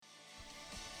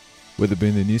Whether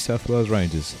being the New South Wales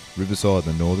Ranges, Riverside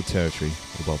in the Northern Territory,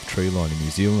 above treeline in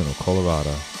New Zealand or Colorado,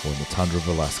 or in the tundra of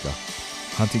Alaska,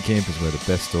 hunting camp is where the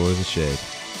best stories are shared.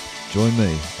 Join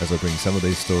me as I bring some of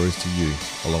these stories to you,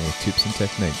 along with tips and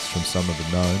techniques from some of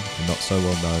the known and not so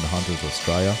well known hunters of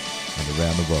Australia and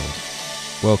around the world.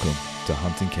 Welcome to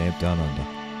Hunting Camp Down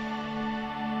Under.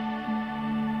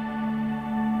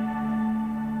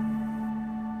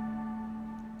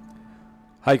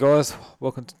 Hey guys,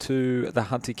 welcome to the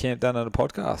Hunting Camp Down Under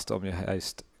podcast. I'm your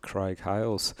host, Craig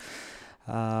Hales.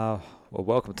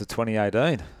 Welcome to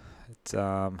 2018. It's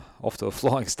off to a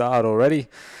flying start already.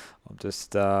 I'm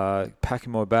just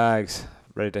packing my bags,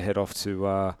 ready to head off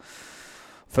to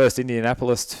first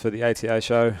Indianapolis for the ATA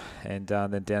show, and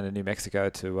then down to New Mexico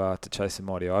to chase the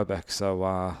mighty ibex.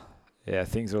 So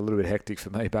things are a little bit hectic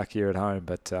for me back here at home,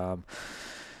 but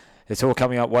it's all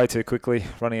coming up way too quickly,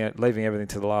 leaving everything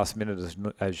to the last minute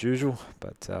as usual,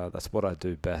 but that's what I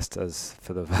do best, as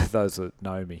for those that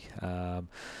know me.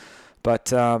 Look,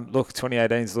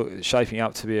 2018 is shaping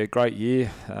up to be a great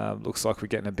year. Looks like we're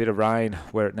getting a bit of rain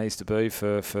where it needs to be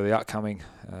for the upcoming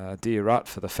deer rut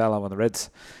for the fallow and the reds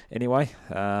anyway.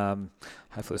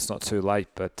 Hopefully it's not too late,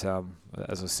 but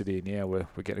as I sit here now, we're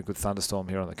getting a good thunderstorm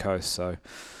here on the coast, so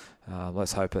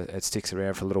let's hope it sticks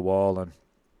around for a little while and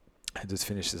just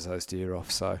finishes those deer off.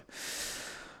 So,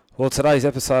 well, today's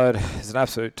episode is an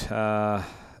absolute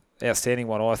outstanding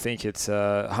one. I think it's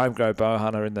a homegrown bow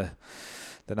hunter in the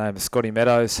name of Scotty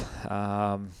Meadows.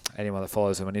 Anyone that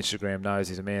follows him on Instagram knows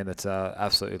he's a man that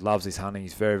absolutely loves his hunting.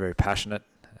 He's very, very passionate.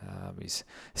 He's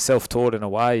self-taught in a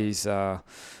way. He's from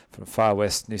far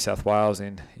west New South Wales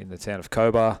in the town of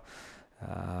Cobar,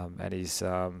 and he's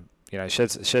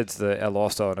sheds our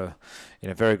lifestyle in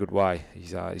a very good way.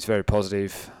 He's very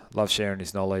positive, loves sharing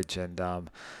his knowledge, and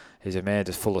he's a man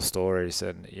just full of stories.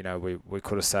 And we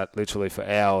could have sat literally for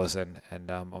hours, and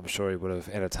I'm sure he would have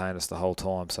entertained us the whole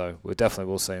time. So we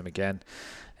definitely will see him again,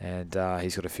 and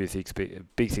he's got a few things,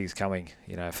 big things coming,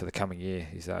 for the coming year.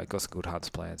 He's got some good hunts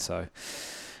planned. So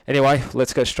anyway,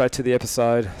 let's go straight to the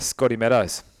episode. Scotty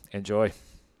Meadows, enjoy.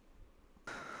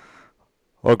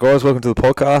 Well, guys, welcome to the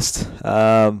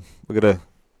podcast. We've got a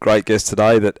great guest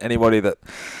today. That anybody that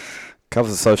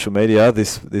covers the social media,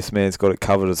 this man's got it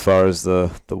covered as far as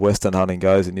the western hunting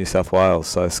goes in New South Wales.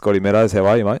 So, Scotty Meadows, how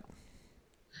are you, mate?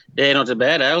 Yeah, not too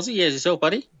bad, Halsey. How's yourself,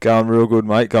 buddy? Going real good,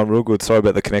 mate. Going real good. Sorry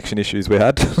about the connection issues we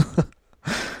had.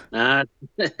 Nah,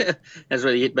 that's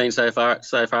really it been so far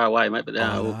away, mate. But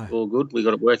all good. We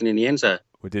got it working in the end, so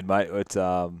we did, mate.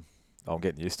 I'm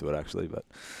getting used to it actually, but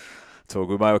it's all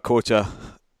good, mate. We caught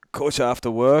you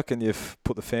after work, and you've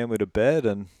put the family to bed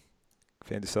and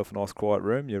found yourself a nice quiet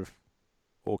room. You're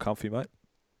all comfy, mate?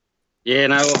 Yeah,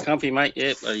 no, all comfy, mate.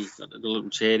 Yeah, bloody got a little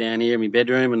chair down here in my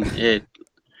bedroom, and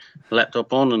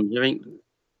laptop on and everything.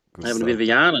 Having a bit of a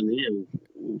yarn, and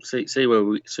we'll see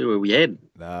where we head.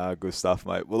 Nah, good stuff,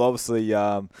 mate. Well, obviously,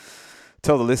 tell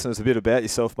the listeners a bit about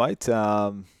yourself, mate.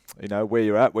 Where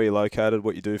you're at, where you're located,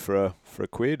 what you do for a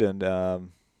quid, and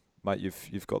mate,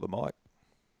 you've got the mic.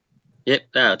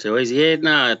 Yep, too easy. Yeah,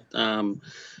 no, I'm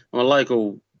a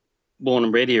local, born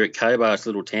and bred here at Cobar. It's a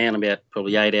little town about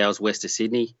probably 8 hours west of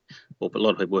Sydney. Well, a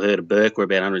lot of people heard of Burke. We're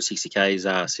about 160 k's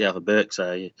south of Burke.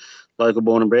 So, yeah, local,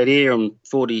 born and bred here. I'm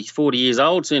 40 years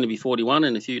old, soon to be 41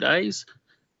 in a few days.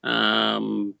 But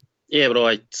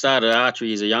I started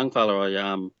archery as a young fella.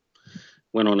 I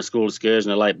went on a school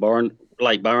excursion at Lake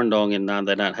Burrendong, and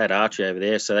they don't had archery over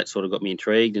there, so that sort of got me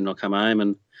intrigued. And I come home,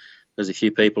 and there's a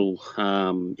few people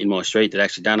in my street that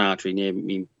actually done archery.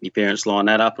 My parents lined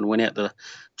that up and went out to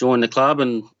join the club,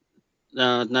 and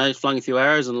flung a few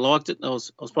arrows and liked it. I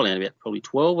was probably only about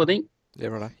 12, I think. Yeah,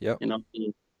 right. Yep.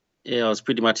 I was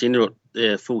pretty much into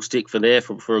it, full stick for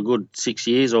a good 6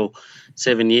 years or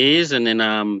 7 years, and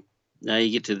then you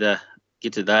get to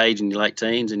the age in your late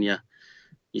teens, and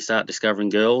you start discovering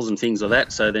girls and things like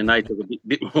that. So then they took a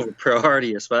bit more of a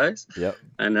priority, I suppose. Yep.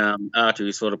 And archery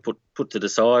was sort of put to the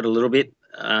side a little bit.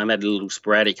 Had a little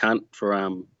sporadic hunt for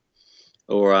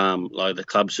like the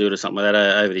club shoot or something like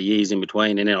that over the years in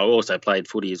between. And then I also played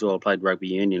footy as well. I played rugby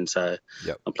union, so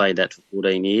yep. I played that for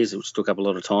 14 years, which took up a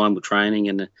lot of time with training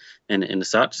and the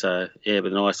such. So yeah,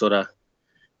 but then I sort of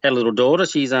had a little daughter.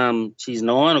 She's 9.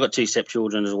 I've got 2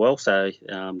 stepchildren as well. So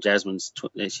Jasmine's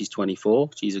she's 24.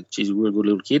 She's a real good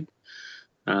little kid.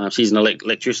 She's an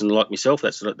electrician like myself.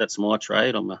 That's my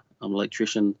trade. I'm an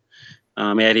electrician.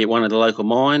 Out here at one of the local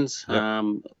mines. Yep.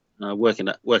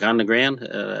 Work underground.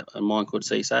 A mine called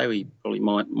CSA. We probably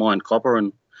mine copper,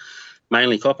 and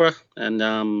mainly copper. And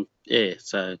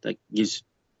so that gives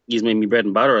gives me my bread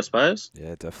and butter, I suppose.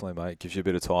 Yeah, definitely, mate. Gives you a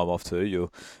bit of time off too. You're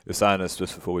saying this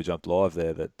just before we jumped live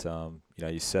there that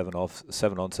you're 7 off,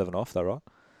 7 on, 7 off. That right?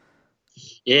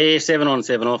 Yeah, 7 on,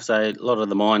 7 off. So a lot of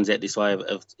the mines out this way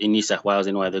in New South Wales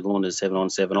anyway, they're going to 7 on,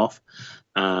 7 off.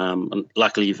 And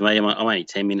luckily for me, I'm only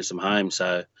 10 minutes from home,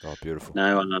 so Oh, beautiful.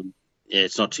 no, yeah,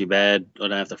 it's not too bad. I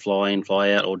don't have to fly in,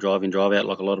 fly out, or drive in, drive out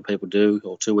like a lot of people do,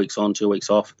 or 2 weeks on, 2 weeks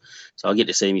off. So I get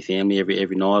to see my family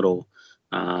every night or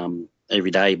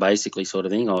every day, basically, sort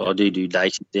of thing. I do day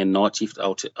shift and night shift,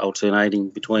 alternating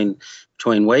between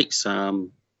weeks.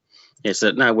 Yeah,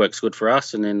 so no, it works good for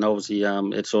us, and then obviously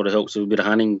it sort of helps with a bit of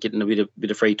hunting, getting a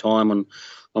bit of free time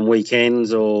on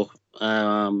weekends or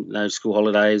school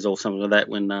holidays or something like that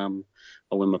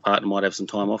or when my partner might have some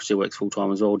time off. She works full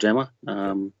time as well, Gemma.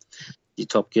 Your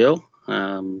top girl.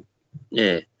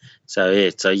 Yeah. So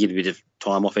you get a bit of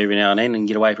time off every now and then and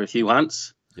get away for a few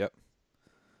hunts. Yep.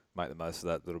 Make the most of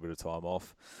that little bit of time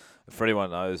off. For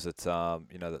anyone knows that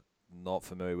that not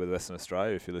familiar with Western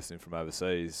Australia, if you're listening from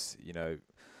overseas, you're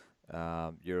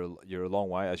a long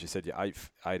way. As you said, you're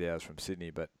eight hours from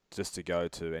Sydney, but just to go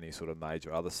to any sort of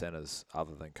major other centres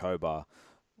other than Cobar,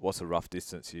 what's a rough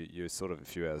distance? You're sort of a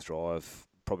few hours drive,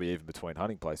 probably even between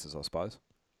hunting places, I suppose.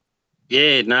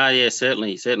 Yeah,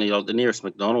 certainly. Like the nearest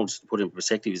McDonald's, to put in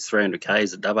perspective, is 300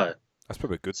 k's at Dubbo. That's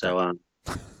probably a good thing. So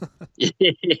yeah,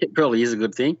 it probably is a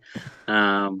good thing.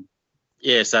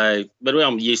 Yeah, so but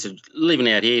I'm used to living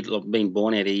out here, like being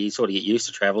born out here. You sort of get used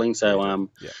to travelling. So I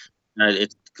had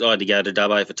to go to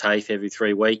Dubbo for TAFE every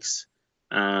 3 weeks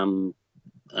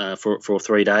for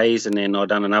 3 days, and then I'd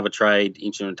done another trade,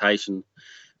 instrumentation,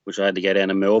 which I had to go down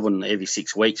to Melbourne every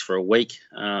 6 weeks for a week.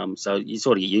 So you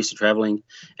sort of get used to travelling.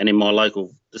 And in my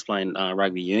local, just playing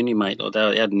rugby union, mate,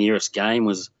 our nearest game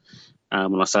was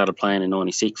when I started playing in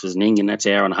 '96 was Nyngan. That's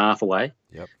an hour and a half away.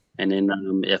 Yep. And then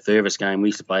our furthest game, we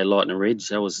used to play Lightning Ridge.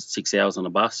 That was 6 hours on a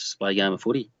bus to play a game of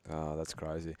footy. Oh, that's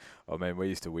crazy. I mean, we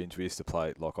used to whinge. We used to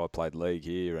play, like I played league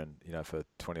here and, for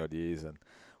 20 odd years, and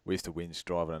we used to whinge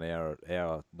driving an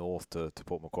hour north to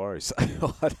Port Macquarie. So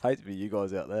I'd hate to be you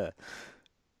guys out there.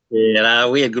 Yeah,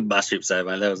 no, we had good bus trips though,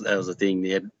 mate. That was the thing.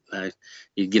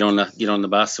 You get on the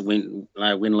bus, win,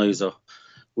 lose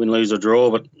or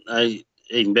draw, but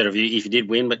even better if you did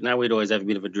win. But no, we'd always have a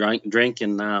bit of a drink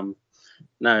and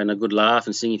and a good laugh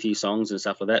and sing a few songs and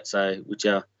stuff like that. So which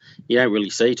you don't really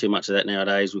see too much of that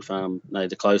nowadays with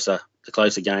the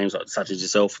closer games like, such as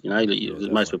yourself.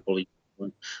 Most people probably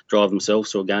drive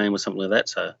themselves to a game or something like that.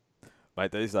 So.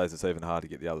 Mate, these days it's even hard to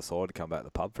get the other side to come back to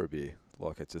the pub for a beer.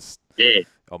 Like, it just... Yeah.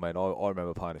 I mean, I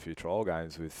remember playing a few trial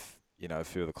games with, a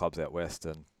few of the clubs out west,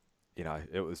 and,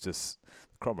 it was just...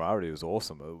 The camaraderie was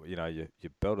awesome. You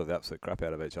belted the absolute crap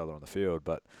out of each other on the field,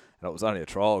 and it was only a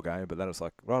trial game, but then it's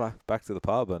like, righto, back to the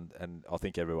pub, and I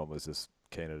think everyone was just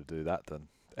keener to do that than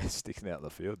sticking out in the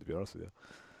field, to be honest with you.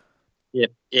 Yeah,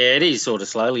 it is sort of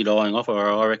slowly dying off.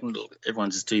 I reckon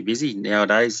everyone's just too busy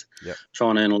nowadays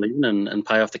trying to earn a living and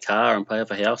pay off the car and pay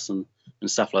off a house and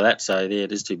stuff like that. So yeah,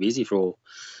 it is too busy for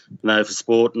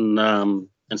sport and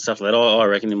stuff like that. I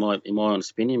reckon in my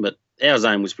honest opinion. But our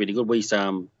zone was pretty good. We used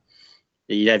to,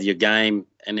 you'd have your game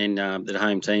and then the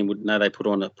home team would they put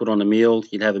on a meal.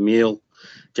 You'd have a meal,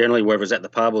 generally whether it's at the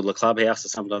pub or the clubhouse or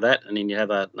something like that, and then you have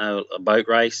a boat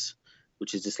race,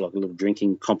 which is just like a little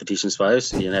drinking competition, I suppose.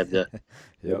 So you have the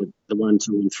 1,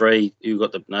 2, and 3 who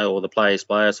got or the players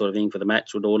sort of thing for the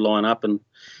match would all line up, and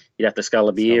you'd have to scull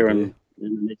a beer, and the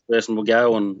next person will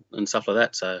go and stuff like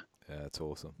that. So yeah, that's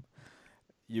awesome.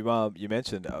 You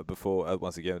mentioned before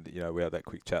once again, we had that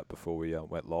quick chat before we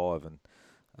went live, and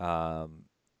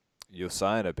you're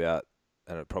saying about,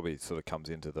 and it probably sort of comes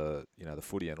into the the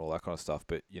footy and all that kind of stuff,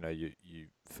 but you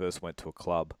first went to a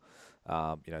club.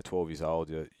 12 years old,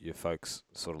 your folks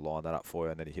sort of lined that up for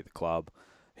you, and then you hit the club.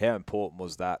 How important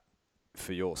was that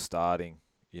for your starting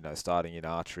in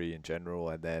archery in general,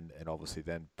 and obviously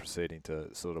then proceeding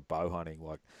to sort of bow hunting?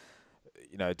 Like,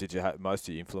 did you have most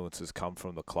of your influences come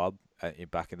from the club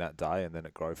back in that day, and then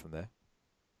it grew from there?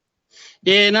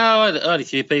 Yeah, no, I had a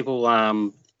few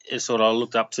people sort of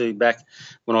looked up to back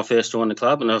when I first joined the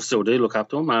club, and I still do look up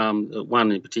to him.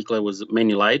 One in particular was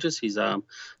Manuel Ages. He's a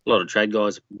lot of trad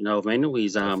guys of Manuel.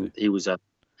 He was a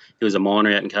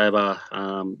miner out in Cobar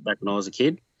back when I was a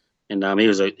kid, and he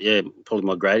was probably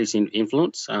my greatest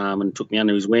influence. And took me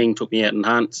under his wing, took me out in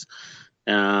hunts.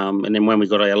 And then when we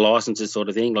got our licenses, sort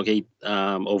of thing, like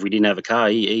or if we didn't have a car,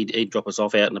 he'd drop us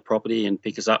off out in the property and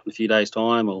pick us up in a few days'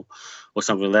 time, or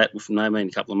something like that with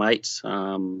a couple of mates.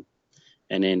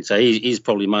 And then, so he's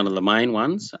probably one of the main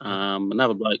ones.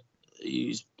 Another bloke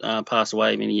who's passed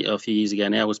away a few years ago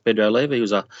now was Pedro Leva. He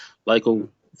was a local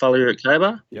fella at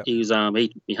Cobar. Yep. He was he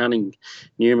took me hunting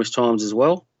numerous times as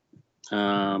well.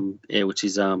 Which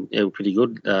is pretty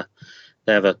good.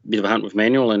 They have a bit of a hunt with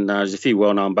Manuel, and there's a few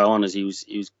well-known bow hunters. He was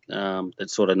that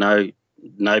sort of know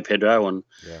Pedro and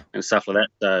stuff like that.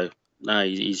 So no,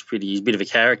 he's a bit of a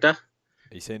character.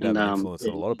 He seemed to have an influence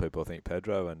on a lot of people. I think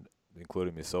Pedro, and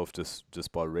including myself,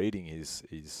 just by reading his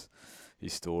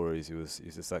stories,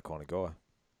 he's just that kind of guy.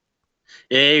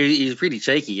 Yeah, he's pretty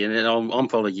cheeky, and I'm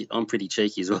pretty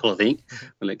cheeky as well. I think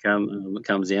when it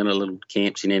comes down to little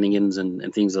camp shenanigans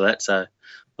and things like that. So I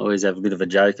always have a bit of a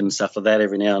joke and stuff like that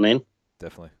every now and then.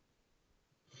 Definitely.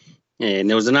 Yeah, and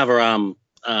there was another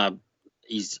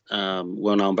he's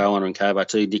well-known bow hunter in Cobar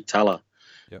too, Dick Tuller.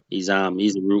 Yep. He's a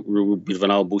real bit of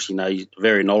an old bush. He's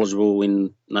very knowledgeable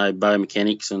in bow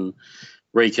mechanics and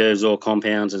recurves or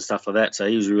compounds and stuff like that. So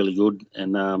he was really good,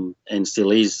 and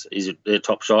still is. He's a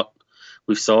top shot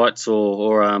with sights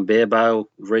or bare bow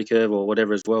recurve or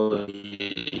whatever as well.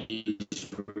 He's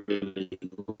really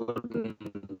good.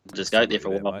 Just go there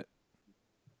for a while. Mate.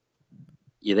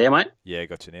 You there, mate? Yeah,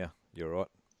 got you now. You're right.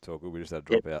 It's all good. We just had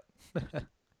to drop out.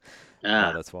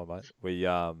 No, that's fine, mate. We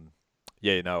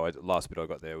last bit I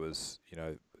got there was,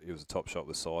 he was a top shot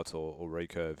with sights or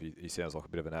recurve. He sounds like a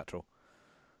bit of a natural.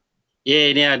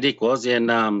 Yeah, now Dick was,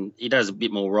 and he does a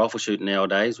bit more rifle shooting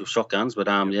nowadays with shotguns, but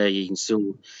he can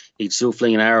still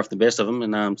fling an arrow off the best of them,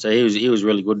 and so he was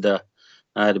really good to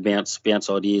bounce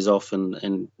ideas off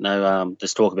and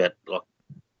just talk about like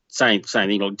same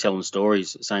thing like telling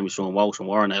stories, same as Sean Walsh and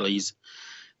Warren Alley. He's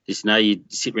just you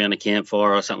sit around a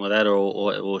campfire or something like that,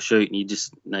 or shoot, and you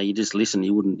just listen.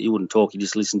 You wouldn't talk. You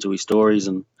just listen to his stories,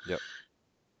 and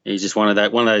he's just one of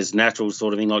those natural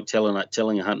sort of thing, like telling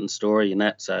a hunting story and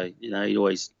that. So he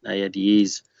had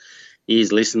the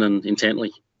ears listening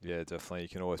intently. Yeah, definitely. You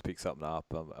can always pick something up.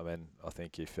 I mean, I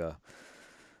think if they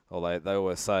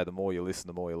always say the more you listen,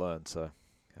 the more you learn. So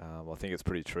I think it's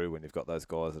pretty true when you've got those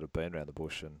guys that have been around the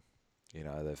bush and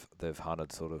they've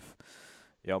hunted sort of.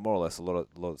 More or less a lot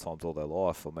of times all their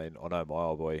life. I mean, I know my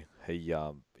old boy, he,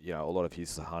 a lot of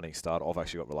his hunting started, I've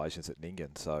actually got relations at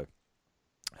Nyngan, so,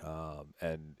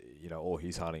 and, all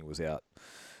his hunting was out,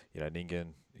 Nyngan,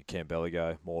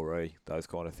 Campbelligo, Moree, those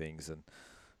kind of things, and,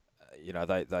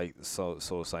 they sort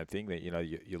of same thing, that,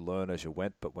 you learn as you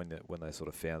went, but when they sort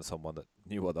of found someone that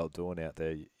knew what they were doing out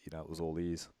there, it was all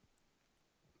ears.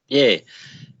 Yeah.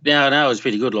 No, it was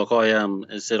pretty good. Like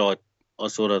I said, I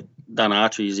sort of done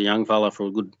archery as a young fella for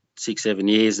a good 6-7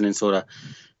 years, and then sort of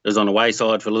was on the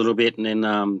wayside for a little bit, and then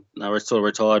I sort of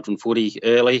retired from footy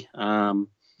early, and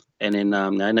then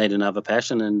I needed another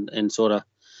passion, and sort of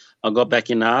I got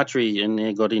back into archery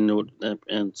and got into it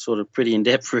and sort of pretty in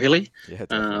depth really. Yeah,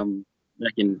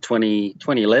 back in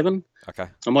 2011. Okay.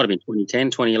 I might have been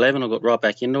 2010, 2011. I got right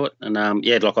back into it, and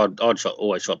I'd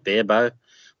always shot bare bow.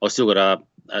 I still got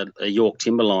a York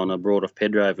Timberline I brought off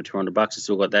Pedro for $200. I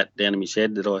still got that down in my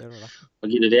shed that I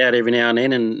get it out every now and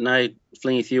then and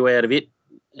fling a few out of it,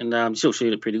 and still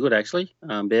shoot it pretty good actually,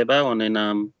 bare bow. And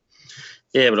then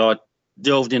but I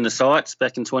delved into sights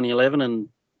back in 2011 and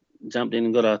jumped in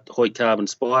and got a Hoyt Carbon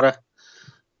Spider.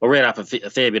 I read up a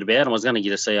fair bit about it. I was going to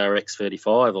get a CRX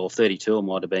 35 or 32 it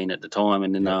might have been at the time,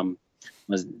 and then I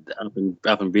was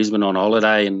up in Brisbane on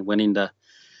holiday and went into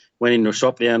a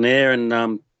shop down there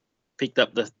and picked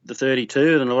up the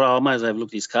 32, and I thought, I may as well have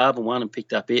looked at this carbon one, and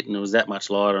picked up it, and it was that much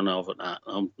lighter, and I thought,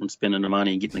 I'm spending the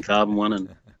money and getting the carbon one, and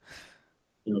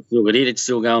still got it. It's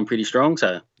still going pretty strong.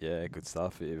 So yeah, good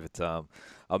stuff. Yeah, but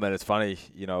I mean, it's funny,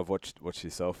 I've watched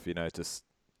yourself, just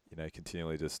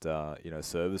continually just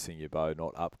servicing your bow,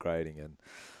 not upgrading, and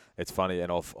it's funny.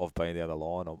 And I've been down the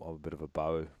line. I'm a bit of a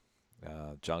bow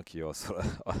junkie.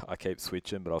 I keep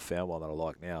switching, but I've found one that I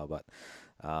like now. But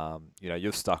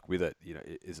you're stuck with it.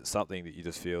 Is it something that you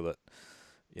just feel that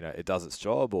it does its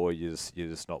job, or you're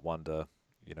just not one to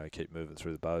keep moving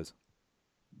through the bows?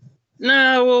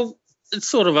 No, well, it's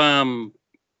sort of I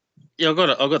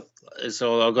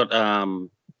got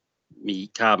my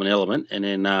carbon element, and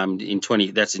then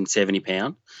that's in 70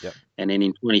 pound. Yep. And then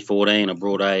in 2014 I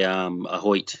brought a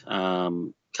Hoyt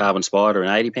carbon Spider in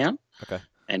 80 pound. Okay.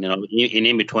 And then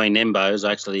in between them bows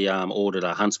I actually ordered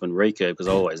a Huntsman recurve because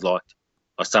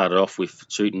I started off with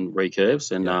shooting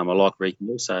recurves, and I like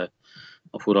recurves, so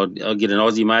I thought I'd get an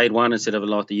Aussie made one instead of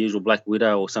like the usual Black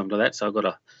Widow or something like that. So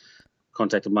I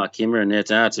contacted Mark Kimmer, and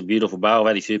it's a beautiful bow. I've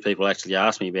had a few people actually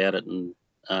ask me about it, and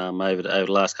over the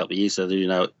last couple of years, so they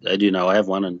do know I have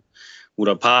one, and would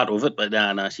I part with it? But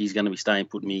no, she's going to be staying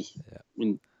put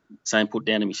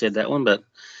down in me shed, that one. But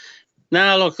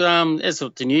no, look, as for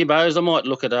the new bows, I might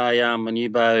look at a new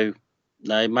bow.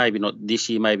 No, maybe not this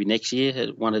year, maybe next year.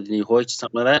 One of the new Hoyts,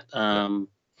 something like that.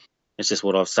 it's just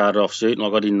what I've started off shooting.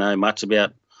 Like I didn't know much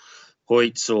about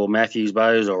Hoyts or Matthews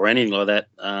bows or anything like that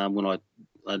when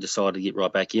I decided to get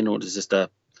right back in. It was just the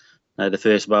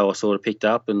first bow I sort of picked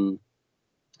up and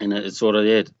it sort of,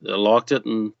 I liked it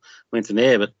and went from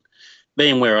there. But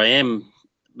being where I am,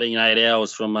 being 8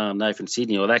 hours from Nathan,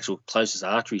 Sydney, or the actual closest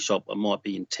archery shop I might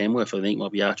be in Tamworth. I think it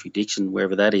might be Archery Dixon,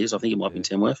 wherever that is. I think it might be in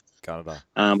Tamworth. Canada.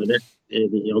 But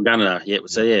Gunnedah, yeah.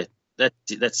 So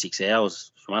that's 6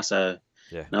 hours from us. So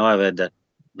no, I've had to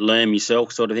learn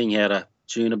myself, sort of thing, how to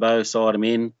tune a bow, sight them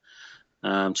in,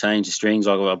 change the strings.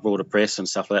 I brought a press and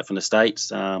stuff like that from the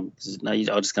States. I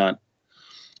just can't.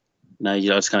 No, I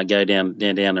just can't go down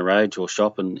the road to a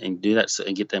shop and do that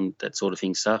and get them that sort of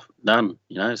thing stuff done.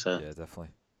 So yeah,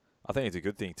 definitely. I think it's a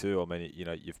good thing too. I mean,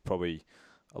 you've probably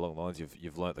along the lines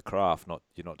you've learnt the craft.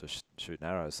 You're not just shooting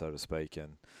arrows, so to speak.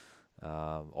 And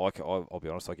I'll be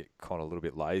honest, I get kind of a little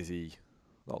bit lazy.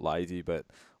 Not lazy, but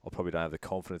I probably don't have the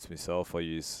confidence myself. I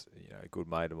use a good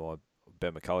mate of mine,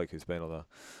 Ben McCulloch, who's been on the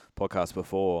podcast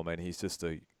before. I mean, he's just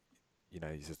a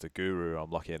guru.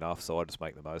 I'm lucky enough, so I just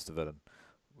make the most of it, and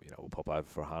we'll pop over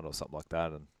for a hunt or something like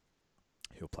that, and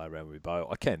he'll play around with my bow.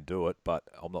 I can do it, but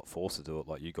I'm not forced to do it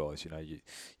like you guys.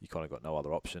 You kind of got no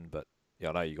other option. But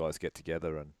I know you guys get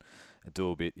together and do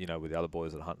a bit, with the other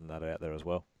boys that are hunting that out there as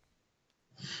well.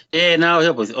 Yeah, no,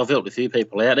 I've helped a few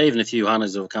people out, even a few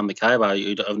hunters who have come to Cobo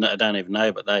I don't even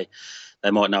know, but they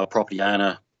might know a property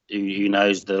owner who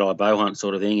knows that I bow hunt,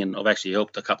 sort of thing. And I've actually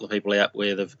helped a couple of people out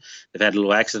where they've had a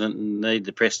little accident and need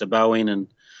to press the bow in and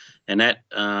that.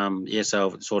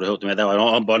 So I've sort of helped them out that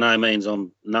way. By no means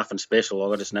I'm nothing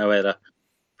special. I just know how to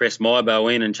press my bow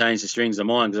in and change the strings of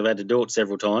mine because I've had to do it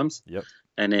several times. Yep.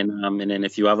 And then a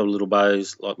few other little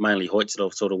bows, like mainly Hoyts, that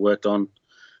I've sort of worked on.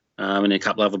 And a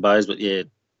couple other bows, but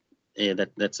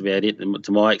that's about it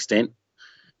to my extent.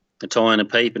 To tie in a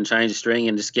peep and change the string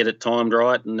and just get it timed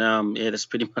right, and that's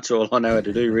pretty much all I know how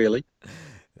to do, really.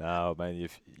 No, man,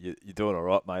 you're doing all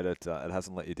right, mate. It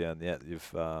hasn't let you down yet.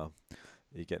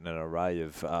 You're getting an array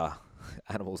of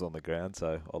animals on the ground,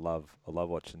 so I love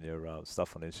watching your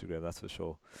stuff on Instagram. That's for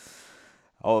sure.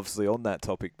 Obviously, on that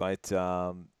topic, mate,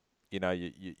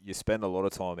 you spend a lot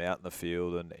of time out in the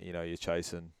field, and you're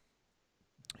chasing.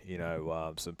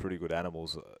 Some pretty good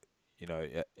animals.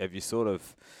 Have you sort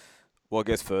of? Well, I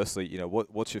guess firstly,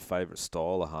 what's your favourite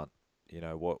style of hunt?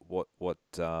 What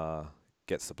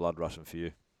gets the blood rushing for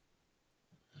you?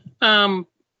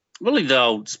 Really, the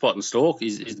old spot and stalk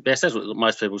is the best. That's what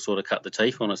most people sort of cut the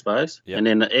teeth on, I suppose. Yep. And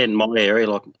then in my area,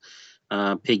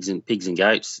 like pigs and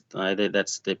goats,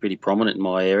 they're pretty prominent in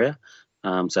my area.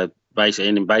 So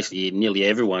basically, nearly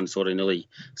everyone sort of nearly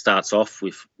starts off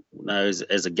with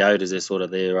as a goat as their sort of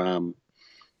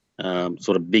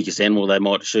sort of biggest animal they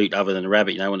might shoot, other than a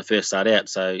rabbit. When they first start out.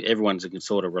 So everyone can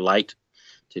sort of relate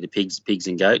to the pigs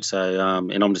and goats. So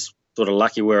and I'm just sort of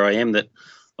lucky where I am that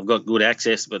I've got good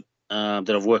access, but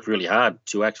that I've worked really hard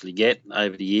to actually get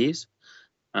over the years.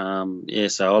 So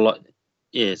that's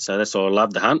why I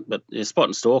love the hunt. But spot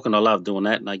and stalk, and I love doing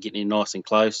that, and they get in nice and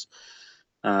close.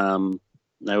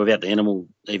 Without the animal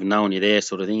even knowing you're there,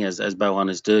 sort of thing, as bow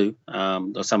hunters do.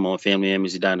 Some of my family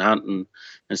members who don't hunt and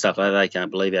stuff like that, they can't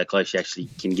believe how close you actually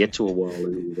can get to a wild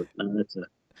animal. But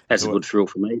that's a good thrill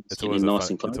for me. It's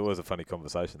always a funny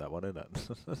conversation, that one, isn't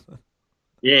it?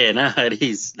 Yeah, no, it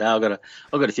is. No, I've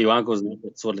got a few uncles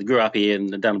that sort of grew up here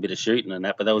and done a bit of shooting and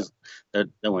that, but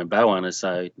they weren't bow hunters,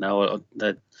 so no,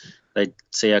 they'd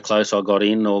see how close I got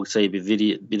in, or see a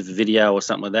bit of a video or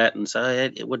something like that, and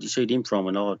say, hey, what did you shoot him from?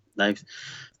 And they've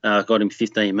got him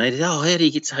 15 metres. Oh, how do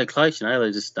you get so close?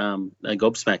 They just they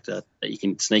gobsmacked that you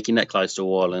can sneak in that close to a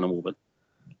wild animal, but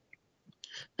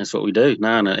that's what we do.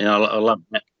 No, I love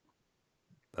that.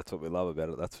 That's what we love about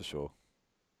it. That's for sure.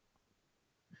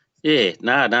 Yeah,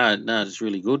 no, it's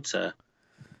really good. So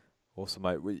awesome,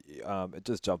 mate. We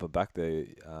just jumping back there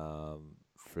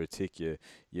for a tick. You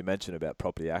mentioned about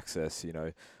property access.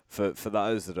 For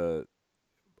those that are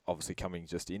obviously coming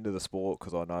just into the sport,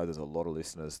 because I know there's a lot of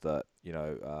listeners that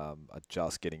are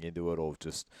just getting into it, or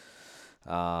just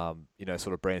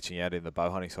sort of branching out in the bow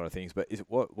hunting side of things. But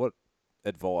what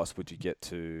advice would you get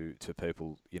to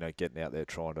people getting out there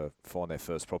trying to find their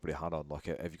first property hunt on? Like,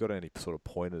 have you got any sort of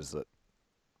pointers that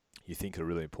you think are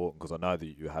really important? Because I know that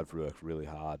you have worked really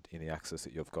hard in the access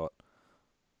that you've got.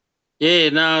 Yeah,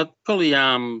 no, probably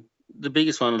the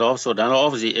biggest one that I've sort of done.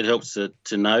 Obviously, it helps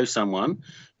to know someone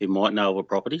who might know of a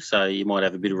property, so you might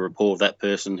have a bit of rapport with that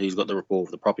person who's got the rapport with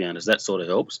the property owners. That sort of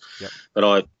helps. Yep.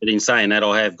 But in saying that,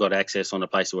 I have got access on a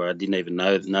place where I didn't even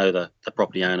know the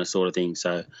property owner, sort of thing.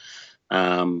 So,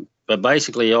 but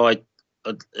basically,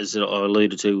 as I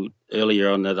alluded to earlier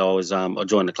on, that I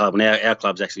joined the club, and our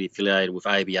club's actually affiliated with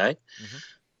ABA. Mm-hmm.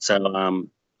 So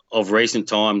of recent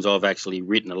times, I've actually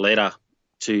written a letter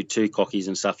to cockies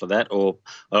and stuff like that, or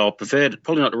I prefer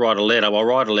probably not to write a letter. I'll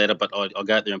write a letter, but I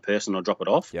go out there in person. I'll drop it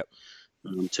off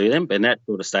to them, and that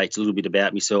sort of states a little bit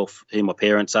about myself, who my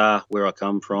parents are, where I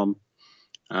come from,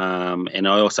 and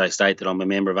I also state that I'm a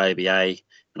member of ABA.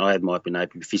 And I have my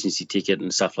proficiency ticket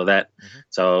and stuff like that. Mm-hmm.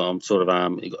 So I'm sort of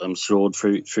I'm insured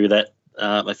through that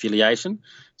affiliation.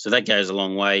 So that goes a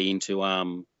long way into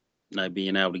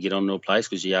being able to get onto a place,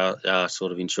 because you are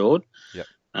sort of insured. Yep.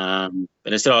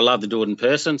 But instead, I love to do it in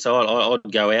person. So I'd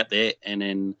go out there, and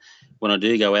then when I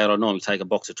do go out, I normally take a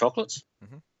box of chocolates.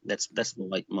 Mm-hmm. That's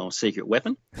my secret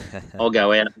weapon. I'll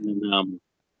go out and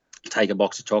take a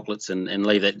box of chocolates and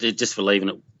leave that, just for leaving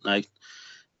it.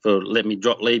 For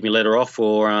leave me letter off,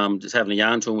 or just having a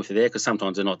yarn to them if they're there, because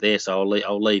sometimes they're not there. So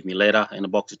I'll leave me letter and a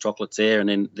box of chocolates there,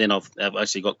 and then I've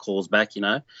actually got calls back,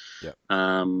 Yep.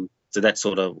 So that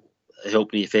sort of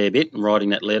helped me a fair bit in writing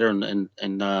that letter and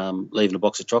leaving a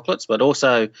box of chocolates. But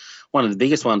also, one of the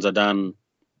biggest ones I done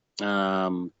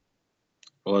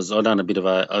was I done a bit of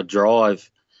a drive.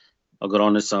 I got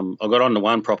onto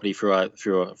one property through a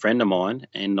friend of mine,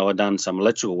 and I done some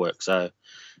electrical work. So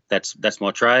that's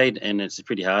my trade, and it's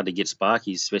pretty hard to get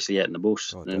sparkies, especially out in the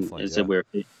bush. Oh, and definitely, so we're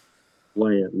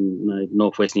way out in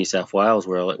northwest New South Wales,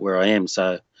 where I am.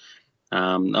 So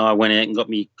I went out and got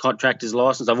me contractor's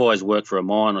license. I've always worked for a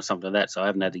mine or something like that, so I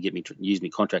haven't had to use me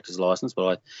contractor's license.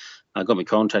 But I got my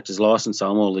contractor's license,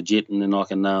 so I'm all legit, and then I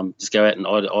can just go out and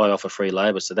I offer free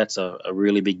labour. So that's a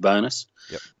really big bonus.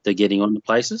 Yep. To getting on the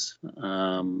places.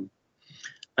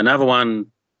 Another one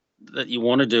that you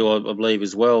want to do, I believe,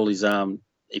 as well, is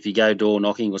if you go door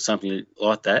knocking or something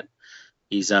like that,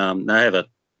 is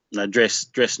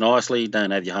dress nicely.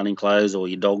 Don't have your hunting clothes or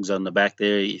your dogs on the back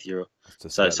there. If you're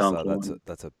that's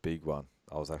a big one.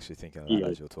 I was actually thinking of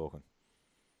that as you're talking.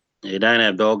 You don't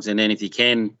have dogs, and then if you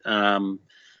can,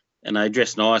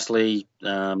 dress nicely.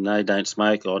 No, don't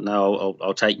smoke. Or no,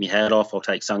 I'll take my hat off. I'll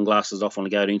take sunglasses off when I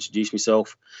go to introduce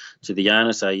myself to the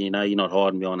owner, so you're not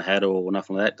hiding behind a hat or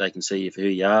nothing like that. They can see you for who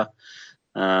you are.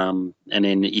 And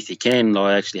then if you can,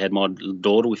 I actually had my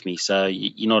daughter with me, so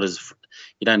you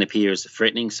don't appear as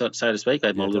threatening, so to speak. I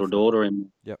had my little daughter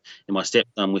and my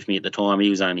stepson with me at the time.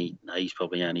 He's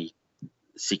probably only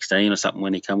 16 or something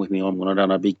when he come with me on when I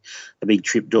done a big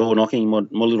trip door knocking. My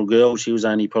little girl, she was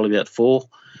only probably about 4.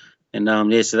 And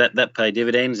so that paid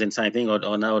dividends. And same thing,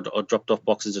 I know I dropped off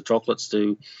boxes of chocolates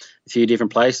to a few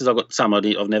different places. I've got some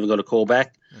I've never got a call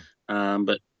back,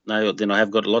 but no, then I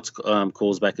have got lots of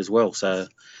calls back as well. So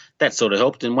that sort of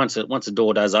helped. And once a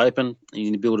door does open,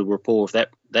 you build a rapport with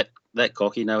that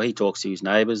cocky. He talks to his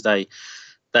neighbours. They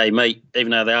meet,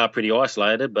 even though they are pretty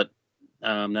isolated, but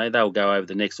they'll go over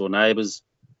the next door neighbours.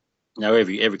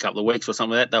 Every couple of weeks or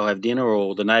something like that, they'll have dinner,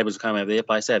 or the neighbours will come over their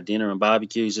place, have dinner and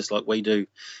barbecues, just like we do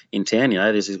in town.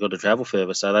 This has got to travel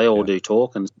further, so they all do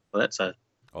talk and stuff like that. So,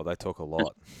 they talk a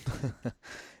lot.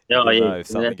 If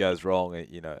something goes wrong,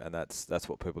 and that's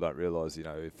what people don't realise.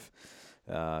 If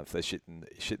they shit in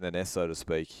the nest, so to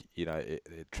speak,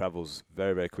 it travels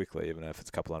very, very quickly, even if it's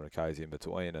a couple hundred k's in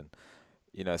between. And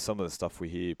some of the stuff we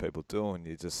hear people doing,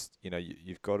 you just,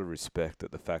 you've got to respect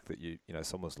that the fact that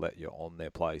someone's let you on their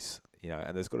place,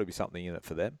 and there's got to be something in it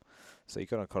for them. So you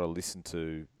got to kind of listen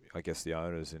to, I guess, the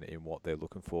owners in what they're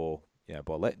looking for,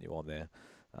 by letting you on there.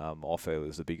 I feel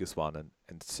is the biggest one,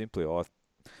 and simply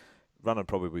running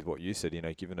probably with what you said,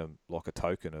 giving them like a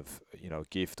token of, a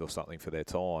gift or something for their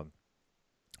time.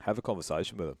 Have a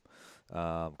conversation with them,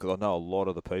 because I know a lot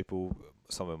of the people,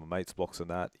 some of my mates' blocks and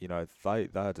that, they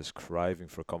are just craving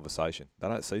for a conversation. They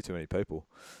don't see too many people.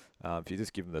 If you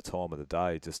just give them the time of the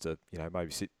day, just to, maybe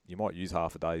sit, you might use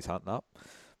half a day's hunting up,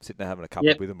 sitting there having a cup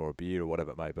with them or a beer or whatever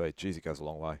it may be. Geez, it goes a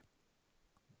long way.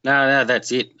 No,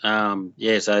 that's it. So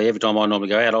every time I normally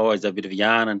go out, I always have a bit of a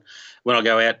yarn. And when I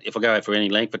go out, if I go out for any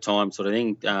length of time sort of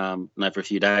thing, for a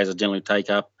few days, I generally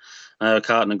take up a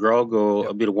carton of grog or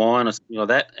a bit of wine or something like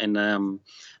that. And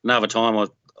another time I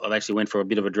actually went for a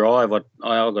bit of a drive. I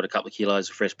got a couple of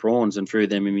kilos of fresh prawns and threw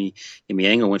them in my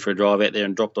angle. Went for a drive out there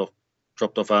and dropped off a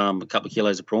couple of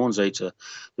kilos of prawns each with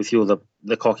a few of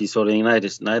the cocky sort of thing. They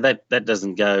just that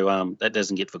doesn't go that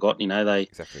doesn't get forgotten. They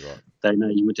exactly right. They know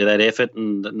you went to that effort,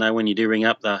 and know when you do ring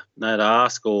up to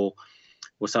ask or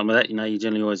something like that, you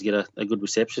generally always get a good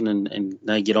reception and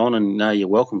they get on and know you're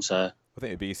welcome. So I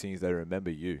think the biggest thing is they remember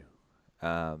you.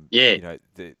 The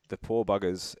poor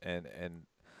buggers, and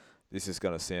this is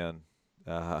going to sound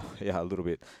a little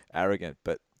bit arrogant,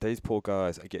 but these poor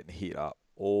guys are getting hit up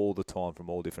all the time from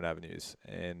all different avenues.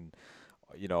 And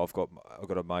I've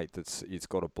got a mate it's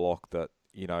got a block that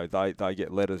they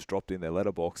get letters dropped in their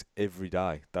letterbox every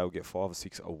day. They'll get 5 or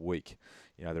 6 a week.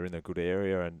 They're in a good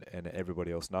area, and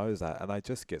everybody else knows that, and they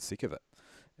just get sick of it.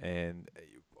 And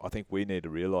I think we need to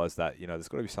realise that there's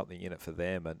got to be something in it for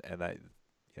them, and they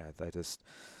just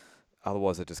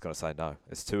otherwise they're just going to say no.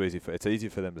 It's easier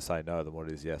for them to say no than what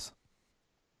it is yes.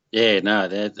 Yeah, no,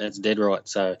 that's dead right.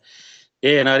 So,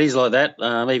 yeah, no, it is like that.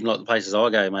 Even like the places I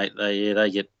go, mate, they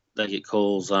get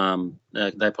calls.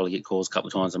 They probably get calls a couple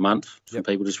of times a month from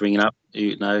people just ringing up.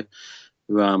 You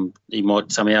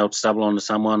might somehow stumble onto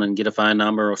someone and get a phone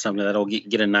number or something like that, or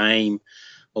get a name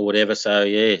or whatever. So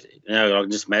yeah, I can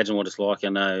just imagine what it's like. I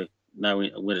know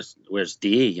where it's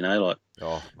deer. Like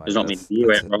mate, there's not many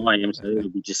deer out where I am, so it'll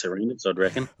be just surrounded. I'd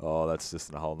reckon. Oh, that's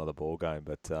just a whole other ball game.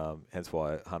 But hence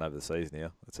why I hunt over the seas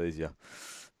now. It's easier.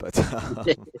 But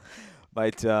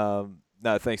mate,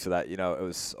 no, thanks for that. It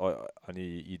was I knew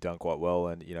you done quite well,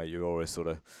 and you're always sort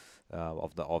of.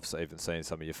 I've even seen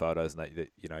some of your photos, and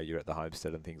that you're at the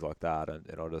homestead and things like that, and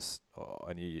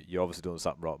I knew you're obviously doing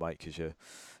something right, mate, because you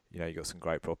got some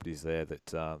great properties there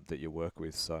that you work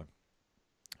with. So,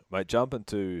 mate, jumping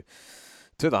to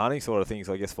the hunting sort of things,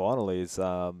 I guess finally is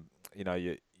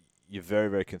you're very,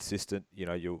 very consistent.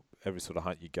 You every sort of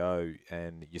hunt you go,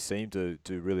 and you seem to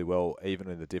do really well even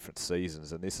in the different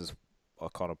seasons. And this is I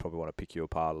kind of probably want to pick you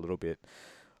apart a little bit.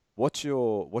 What's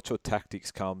your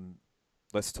tactics come?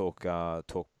 Let's talk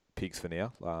pigs for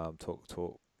now. Talk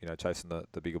chasing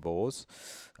the bigger boars,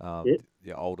 the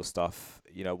older stuff.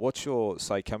 What's your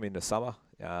say come into summer?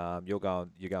 You're going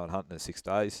hunting in 6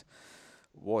 days.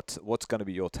 What's going to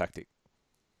be your tactic?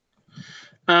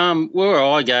 Where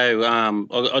I go,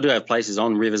 I do have places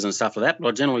on rivers and stuff like that, but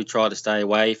I generally try to stay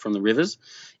away from the rivers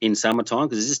in summertime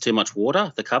because there's just too much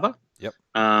water, the cover. Yep.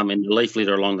 And the leaf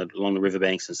litter along the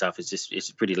riverbanks and stuff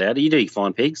it's pretty loud. You do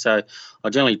find pigs, so I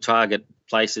generally target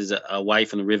places away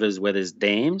from the rivers where there's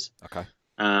dams. Okay.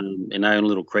 And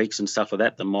little creeks and stuff like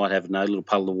that might have no little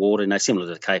puddle of water, similar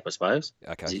to the Cape, I suppose.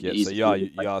 Okay. Yeah. So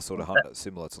you are sort of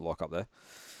similar to lock up there.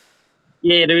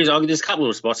 Yeah, there is. There's a couple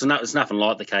of spots. It's nothing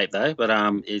like the Cape though, but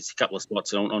it's a couple of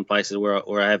spots on places where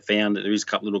I have found that there is a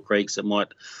couple of little creeks that might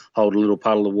hold a little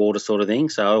puddle of water sort of thing.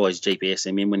 So I always GPS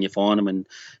them in when you find them and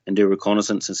do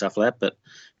reconnaissance and stuff like that. But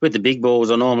with the big balls,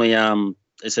 I normally I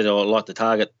like to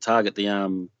target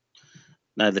the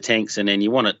the tanks, and then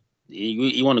you want a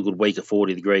good week of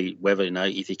 40-degree weather,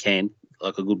 if you can,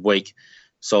 like a good week,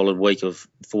 solid week of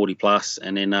 40 plus,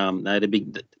 and then the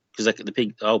big. Because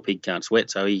the old pig can't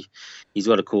sweat, so he's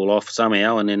got to cool off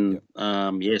somehow, and then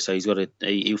so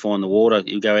he'll find the water.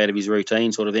 He'll go out of his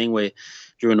routine, sort of thing. Where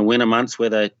during the winter months, where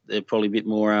they're probably a bit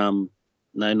more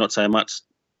not so much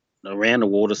around the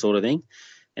water, sort of thing,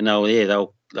 and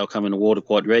they'll come in the water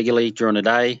quite regularly during the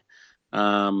day.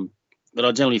 But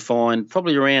I generally find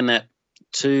probably around that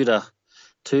 2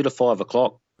 to 5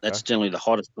 o'clock. That's generally the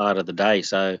hottest part of the day.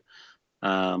 So.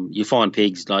 You find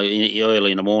pigs early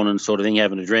in the morning, sort of thing,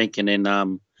 having a drink, and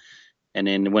then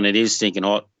when it is stinking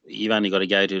hot, you've only got to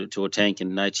go to a tank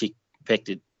and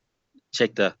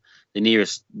check the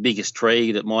nearest biggest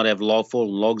tree that might have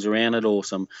full logs around it, or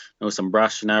some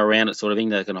brush around it, sort of thing,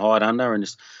 that can hide under, and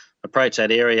just approach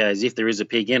that area as if there is a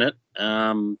pig in it,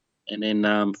 and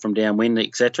then from downwind,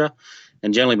 etc.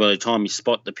 And generally, by the time you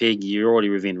spot the pig, you're already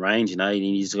within range.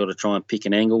 You just got to try and pick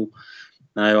an angle.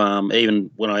 Even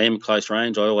when I am close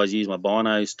range, I always use my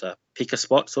binos to pick a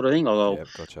spot, sort of thing.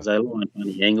 Gotcha. They line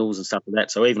funny angles and stuff like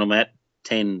that. So even I'm at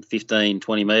 10, 15,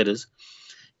 20 metres,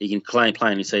 you can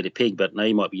plainly see the pig, but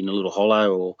you might be in a little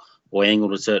hollow or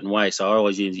angled a certain way. So I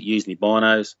always use my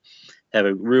binos, have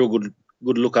a real good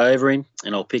look over him,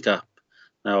 and I'll pick up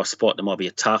a spot that might be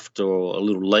a tuft or a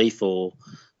little leaf or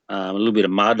a little bit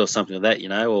of mud or something like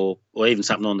that, or even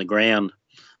something on the ground.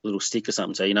 Little stick or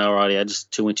something, so right, just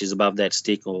 2 inches above that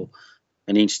stick or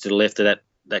an inch to the left of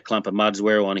that clump of mud's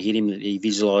where I want to hit him. He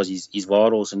visualise his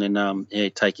vitals, and then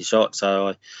take your shot.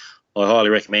 So I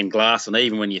highly recommend glass, and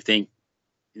even when you think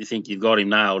you've got him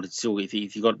nailed, it's still if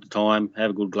you've got the time, have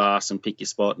a good glass and pick your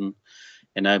spot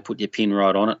and put your pin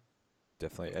right on it.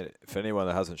 Definitely. And for anyone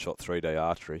that hasn't shot 3D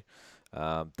archery,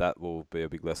 that will be a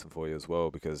big lesson for you as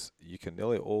well, because you can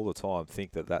nearly all the time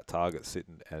think that target's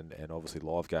sitting, and obviously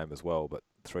live game as well, but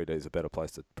 3D is a better place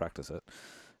to practice it.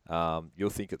 You'll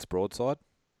think it's broadside.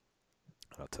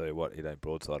 I'll tell you what, it ain't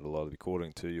broadside. It'll either be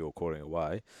quartering to you or quartering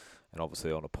away, and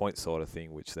obviously on a point side of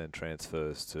thing, which then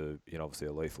transfers to obviously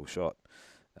a lethal shot.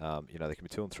 There can be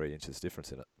 2 and 3 inches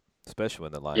difference in it, especially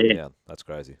when they're laying down. That's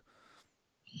crazy.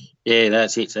 Yeah,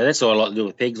 that's it. So that's what I like to do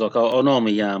with pigs. Like I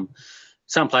normally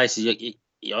some places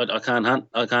I can't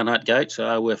hunt goats, so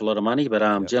they're worth a lot of money.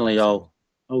 But generally, I'll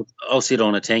I'll sit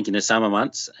on a tank in the summer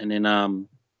months, and then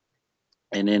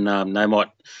they might,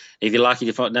 if you're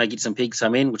lucky to get some pigs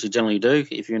come in, which you generally do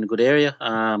if you're in a good area.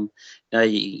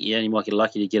 You might get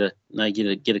lucky to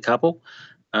get a couple,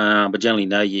 but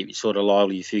generally you sort of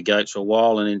lively a few goats for a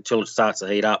while, and until it starts to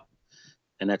heat up,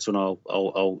 and that's when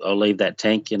I'll leave that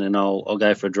tank, and then I'll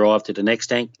go for a drive to the next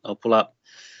tank. I'll pull up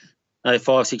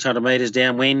 500-600 metres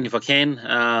downwind if I can,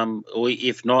 or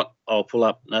if not, I'll pull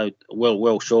up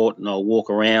well short, and I'll walk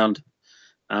around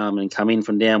and come in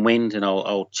from downwind, and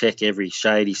I'll check every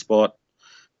shady spot,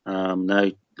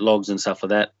 no logs and stuff like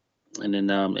that, and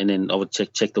then I would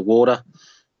check the water,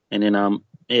 and then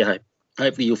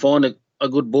hopefully you'll find a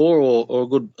good boar or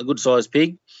a good sized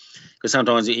pig, because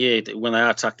sometimes when they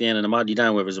are tucked down in the mud, you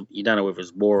don't know whether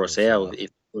it's boar or sow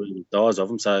if the thighs of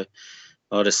them. So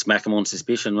I'll just smack them on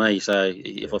suspicion, me. So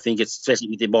if I think it's, especially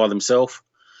if they're by themselves,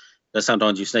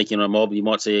 sometimes you sneak in on a mob, you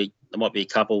might see there might be a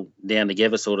couple down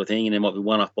together sort of thing, and there might be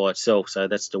one off by itself. So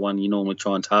that's the one you normally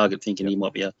try and target, thinking he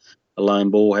might be a lone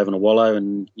boar having a wallow,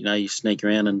 and you sneak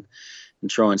around and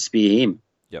try and spear him.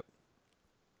 Yep.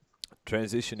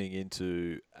 Transitioning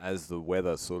into as the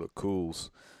weather sort of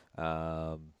cools,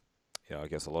 I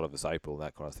guess a lot of us April and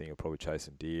that kind of thing are probably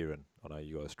chasing deer, and I know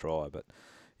you guys try, but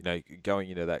going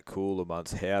into that cooler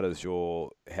months, how does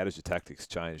your tactics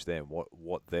change then?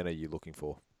 What then are you looking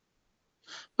for?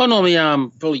 I normally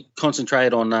probably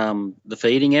concentrate on the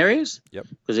feeding areas. Yep.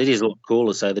 Because it is a lot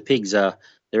cooler. So the pigs they're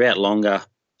out longer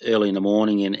early in the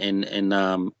morning,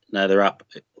 and they're up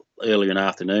earlier in the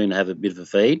afternoon to have a bit of a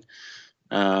feed.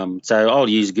 So I'll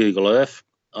use Google Earth.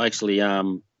 I actually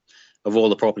of all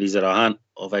the properties that I hunt,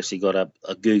 I've actually got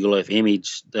a Google Earth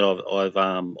image that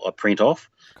I print off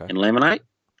and laminate,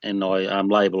 and I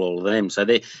label all of them. So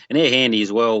they're handy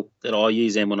as well. That I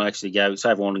use them when I actually go.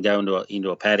 Say if I want to go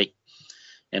into a paddock,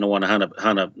 and I want to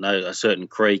hunt a certain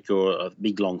creek or a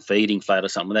big long feeding flat or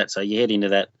something like that. So you head into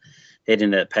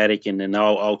that paddock, and then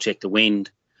I'll check the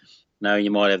wind.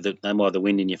 You might have the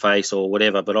wind in your face or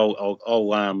whatever, but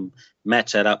I'll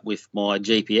match that up with my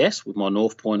GPS, with my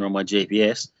north pointer on my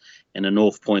GPS, and the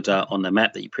north pointer on the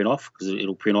map that you print off, because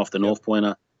it'll print off the north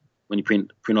pointer when you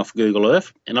print off Google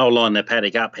Earth, and I'll line the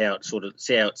paddock up how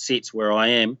it sits where I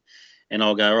am, and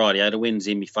I'll go, right, the wind's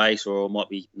in my face, or it might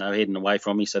be heading away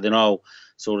from me. So then I'll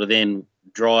sort of then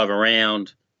drive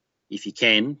around, if you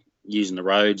can, using the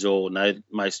roads, or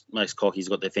most cockies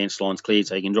got their fence lines cleared,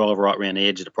 so you can drive right around the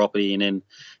edge of the property, and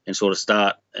sort of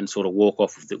start and sort of walk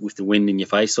off with the wind in your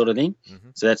face sort of thing. Mm-hmm.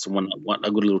 So that's a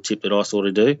good little tip that I sort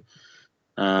of do.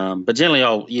 But generally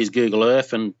I'll use Google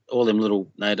Earth, and all them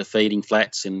little the feeding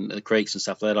flats and the creeks and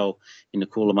stuff like that, in the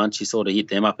cooler months, you sort of hit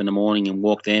them up in the morning and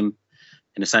walk them,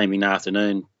 and the same in the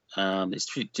afternoon. It's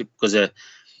because they're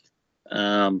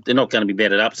not going to be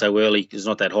bedded up so early because it's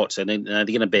not that hot, so they're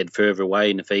going to bed further away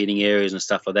in the feeding areas and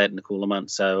stuff like that in the cooler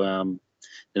months. So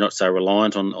they're not so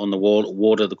reliant on the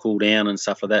water to cool down and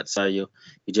stuff like that. So you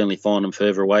generally find them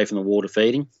further away from the water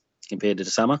feeding compared to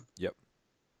the summer. Yep.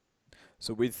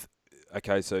 So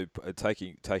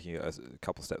taking a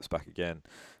couple of steps back again,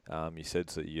 you said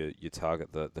that you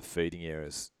target the feeding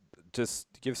areas. Just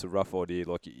give us a rough idea.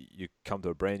 Like you come to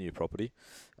a brand new property,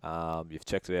 you've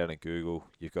checked it out in Google,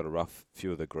 you've got a rough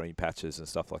few of the green patches and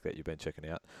stuff like that you've been checking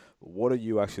out. What are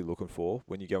you actually looking for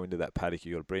when you go into that paddock?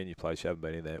 You've got a brand new place, you haven't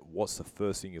been in there. What's the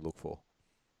first thing you look for?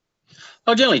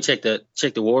 I'll generally check the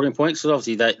watering points, because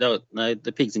obviously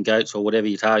the pigs and goats or whatever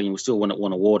you're targeting will still want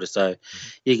to water. So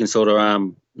you can sort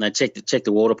of check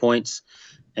the water points,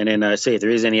 and then see if there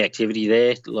is any activity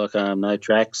there, like no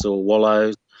tracks or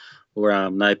wallows, or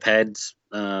no pads,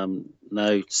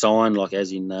 no sign, like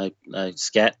as in no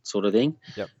scat sort of thing.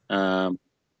 Yep. And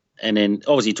then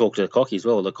obviously talk to the cocky as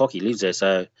well. The cocky lives there,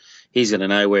 so he's going to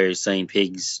know where he's seen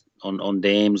pigs on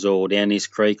dams or down this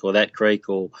creek or that creek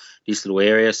or this little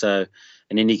area. So,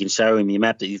 and then you can show him your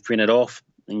map that you've printed off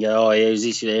and go, oh yeah, is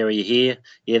this area here?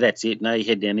 Yeah, that's it. No, you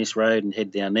head down this road and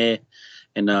head down there,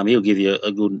 and he'll give you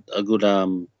a good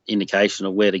indication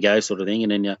of where to go, sort of thing.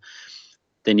 And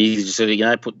then you just sort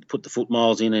of put the foot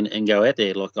miles in and go out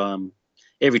there. Like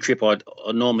every trip I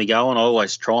normally go on, I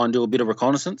always try and do a bit of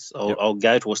reconnaissance. I'll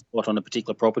go to a spot on a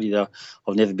particular property that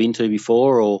I've never been to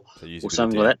before, or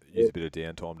something like that. Use a bit of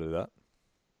downtime to do that.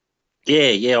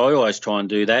 Yeah, I always try and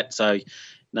do that. So,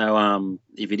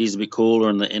 if it is a bit cooler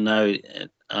and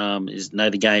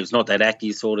the game's not that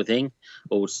active, sort of thing,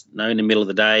 or it's in the middle of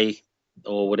the day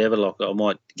or whatever, like I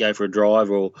might go for a drive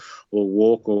or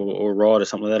walk or ride or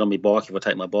something like that on my bike if I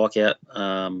take my bike out.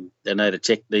 They know to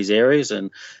check these areas and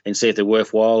see if they're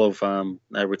worthwhile of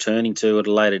returning to at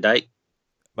a later date.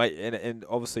 Mate, and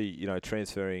obviously,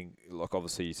 transferring, like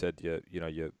obviously you said,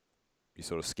 your you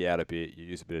sort of scout a bit, you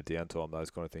use a bit of downtime,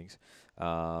 those kind of things.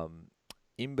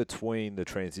 In between the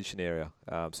transition area,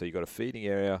 so you've got a feeding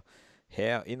area.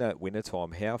 How in that winter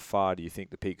time, how far do you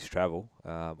think the pigs travel?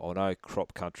 I know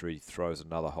crop country throws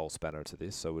another whole spanner into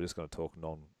this, so we're just going to talk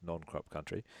non-crop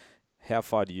country. How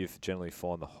far do you generally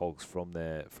find the hogs from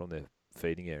their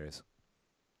feeding areas?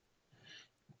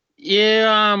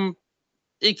 Yeah,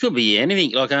 it could be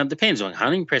anything. Like, depends on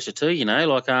hunting pressure too.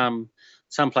 Like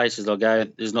some places they'll go.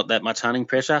 There's not that much hunting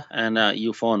pressure, and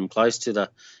you'll find them close to the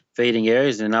feeding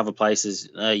areas. And in other places,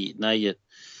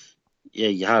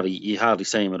 you hardly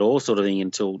see them at all, sort of thing.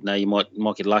 Until you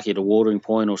might get lucky at a watering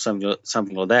point or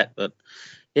something like that. But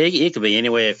yeah, it could be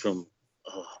anywhere from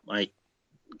mate,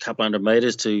 a couple hundred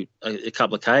meters to a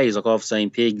couple of k's. Like I've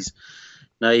seen pigs.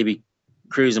 You'd be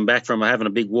cruising back from having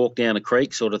a big walk down a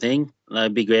creek, sort of thing. No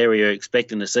big area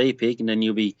expecting to see a pig, and then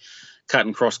you'll be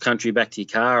cutting cross country back to your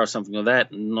car or something like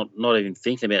that, and not even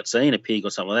thinking about seeing a pig or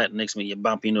something like that. And next minute you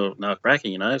bump into a nutcracker,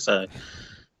 So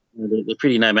they're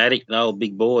pretty nomadic. The old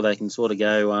big boar, they can sort of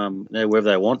go wherever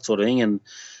they want, sort of thing. And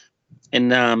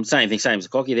same as the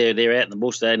cocky. They're out in the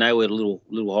bush. They know where the little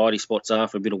hidey spots are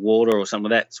for a bit of water or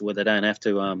something like that, so where they don't have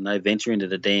to venture into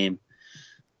the dam.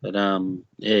 But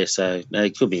so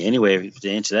it could be anywhere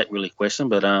to answer that really question.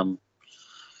 But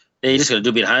you just got to do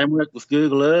a bit of homework with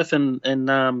Google Earth and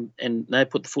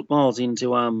put the foot miles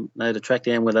into to track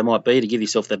down where they might be to give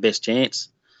yourself the best chance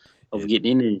of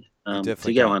getting in there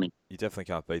to go hunting. You definitely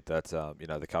can't beat that.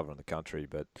 The cover in the country,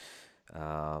 but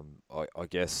I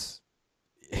guess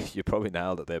you probably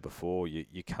nailed it there before.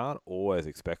 You can't always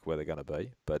expect where they're going to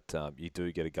be, but you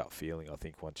do get a gut feeling. I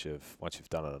think once you've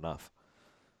done it enough.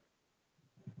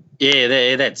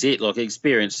 Yeah, that's it. Like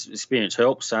experience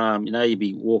helps. You'd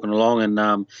be walking along and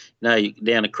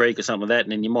down a creek or something like that,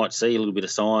 and then you might see a little bit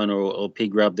of sign or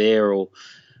pig rub there, or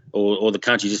the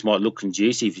country just might look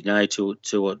conducive,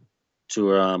 to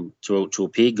a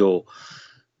pig. Or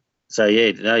so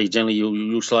you generally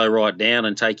you'll slow right down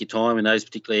and take your time in those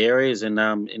particular areas, and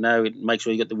make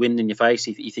sure you got the wind in your face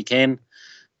if you can.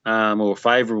 Or a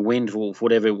favourable wind for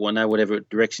whatever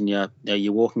direction you're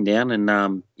walking down,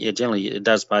 and generally it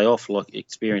does pay off. Like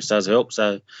experience does help,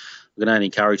 so we can only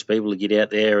encourage people to get out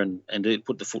there and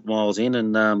put the foot miles in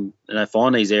and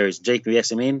find these areas, GPS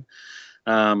them in,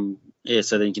 so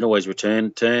then you can always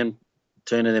turn to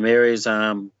them areas,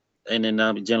 and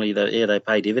then generally they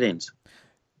pay dividends.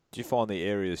 Do you find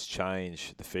the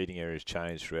feeding areas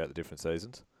change throughout the different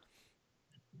seasons?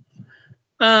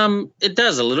 It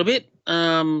does a little bit.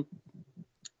 In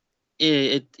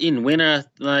winter,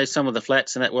 some of the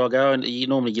flats and that where I go, and you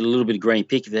normally get a little bit of green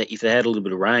pick if they had a little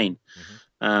bit of rain.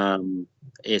 Mm-hmm.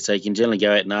 So you can generally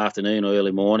go out in the afternoon or early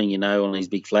morning, on these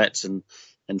big flats and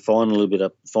find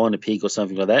a pig or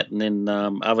something like that. And then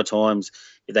other times,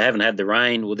 if they haven't had the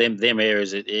rain, well, them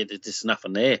areas, it's just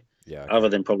nothing there. Yeah. Okay. Other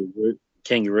than probably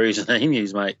kangaroos and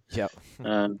emus, mate. Yeah.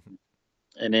 And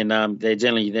then they're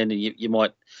generally you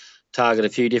might target a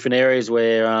few different areas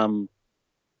where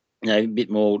a bit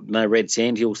more red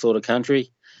sandhill sort of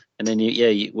country, and then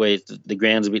where the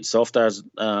ground's a bit softer,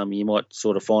 you might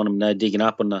sort of find them digging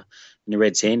up in the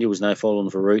red sandhills, following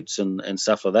for roots and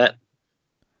stuff like that.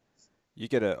 You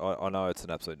get I know it's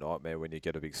an absolute nightmare when you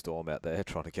get a big storm out there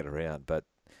trying to get around, but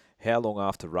how long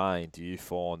after rain do you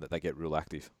find that they get real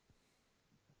active?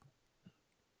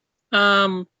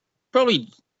 Probably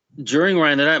during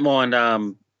rain. They don't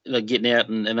mind getting out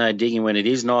and digging when it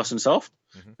is nice and soft.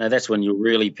 Mm-hmm. Now that's when you'll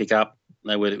really pick up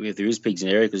if there is pigs in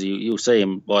the area, because you'll see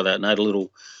them by that the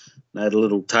little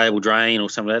table drain or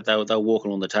something like that. They'll walk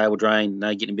along the table drain,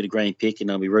 getting a bit of green pick, and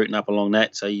they'll be rooting up along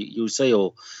that. So you'll see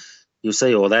all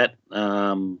that.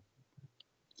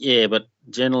 But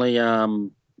generally,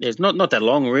 it's not that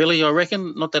long really. I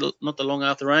reckon not that long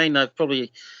after rain.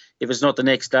 Probably if it's not the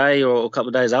next day or a couple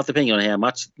of days after, depending on how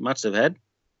much they've had.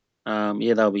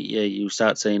 They'll be you'll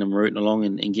start seeing them rooting along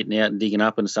and getting out and digging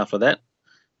up and stuff like that.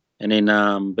 And then,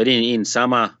 but in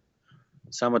summertime,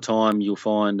 you'll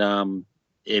find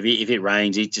if it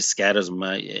rains, it just scatters them,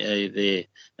 mate.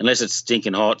 Unless it's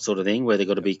stinking hot sort of thing where they've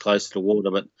got to be close to the water.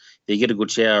 But if you get a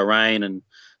good shower of rain, and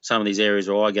some of these areas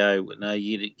where I go,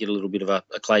 you get a little bit of a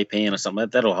clay pan or something,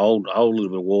 that'll hold a little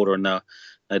bit of water, and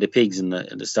the pigs and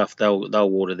the stuff, they'll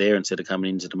water there instead of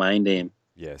coming into the main dam.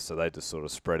 Yeah, so they just sort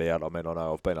of spread out. I mean, I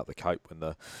know I've been up the Cape when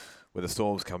the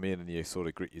storms come in and you sort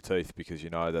of grit your teeth, because you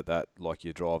know that like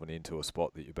you're driving into a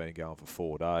spot that you've been going for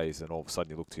 4 days, and all of a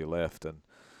sudden you look to your left and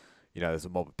there's a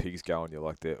mob of pigs going. You're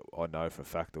like, I know for a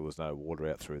fact there was no water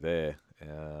out through there.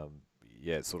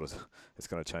 It's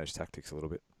going to change tactics a little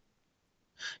bit.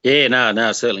 Yeah, no,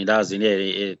 it certainly does. And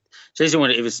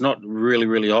especially if it's not really,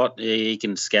 really hot, he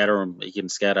can scatter them. He can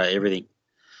scatter everything.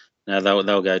 No,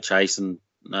 they'll go chasing.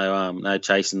 No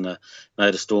chasing the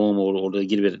storm or to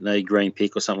get a bit of green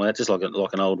pick or something like that, just like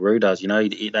an old Roo does. They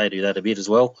do that a bit as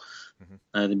well.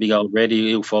 Mm-hmm. The big old red,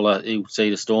 he'll follow. He'll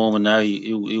see the storm and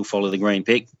he'll follow the green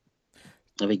pick.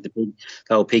 I think the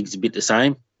old pig's a bit the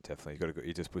same. Definitely,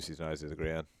 he just puts his nose to the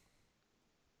ground.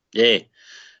 Yeah.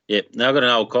 Yep. Now I've got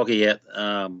an old cocky out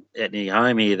near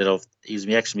home here that he's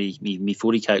actually me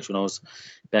footy coach when I was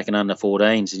back in under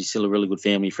 14s, and he's still a really good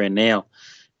family friend now.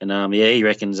 And he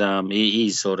reckons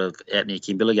he's sort of out near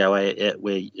Kimbilligo, out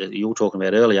where you were talking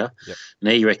about earlier. Yep.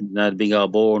 And he reckons the big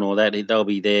old boar and all that, they'll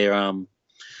be there.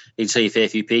 He'd see a fair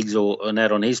few pigs or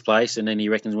that on his place, and then he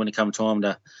reckons when it comes time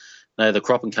to the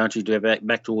cropping country to go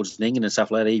back towards Ningen and stuff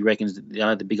like that, he reckons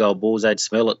the big old boars, they'd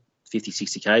smell it 50,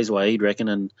 60 k's away, he'd reckon,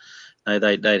 and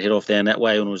they'd head off down that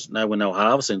way when they were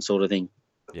harvesting sort of thing.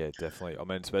 Yeah, definitely. I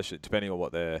mean, especially depending on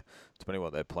what they're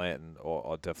planting,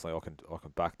 or I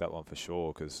can back that one for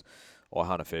sure, because I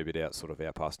hunt a fair bit out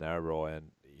past Narrabri,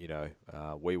 and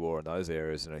we were in those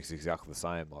areas, and it's exactly the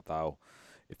same. Like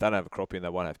if they don't have a crop in, they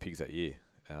won't have pigs that year.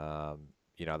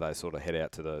 They sort of head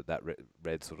out to that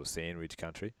red sort of sand ridge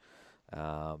country,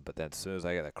 but then as soon as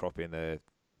they get that crop in, they're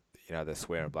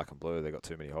swearing black and blue. They've got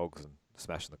too many hogs and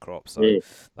smashing the crop, so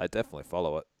they definitely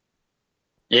follow it.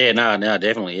 Yeah, no,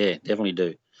 definitely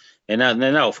do. And then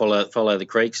they'll follow the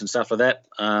creeks and stuff like that.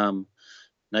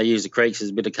 They use the creeks as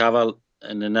a bit of cover,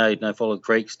 and then they follow the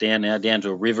creeks down to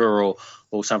a river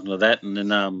or something like that, and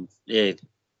then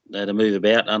they move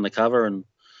about undercover, and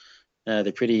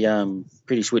they're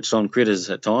pretty switched on critters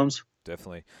at times.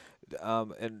 Definitely,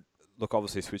 and look,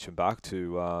 obviously switching back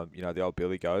to the old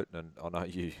billy goat, and I know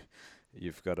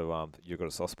you've got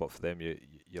a soft spot for them.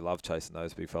 You love chasing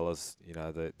those big fellas.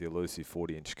 The elusive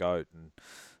 40-inch goat. And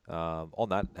on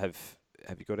that,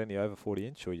 have you got any over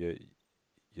 40-inch, or you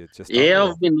just? Yeah,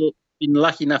 I've been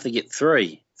lucky enough to get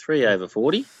three over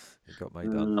 40. You got me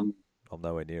done. I'm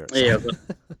nowhere near it.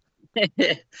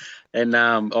 Yeah, and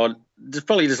I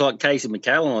probably just like Casey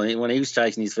McCallum when he was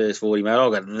chasing his first 40, mate. I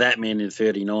got that many in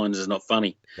 39s. It's not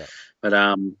funny. Yeah. But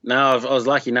I was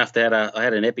lucky enough to I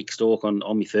had an epic stalk on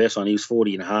my first one. He was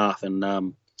 40 and a half,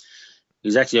 and he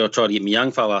was actually, I tried to get my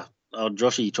young fella,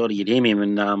 Joshy, tried to get him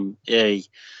in, and he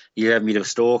had me to a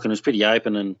stalk, and it was pretty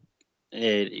open, and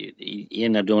he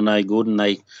ended up doing no good, and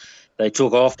they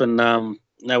took off, and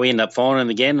we ended up finding him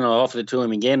again, and I offered it to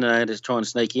him again, and I had to try and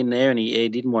sneak in there, and he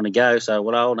didn't want to go, so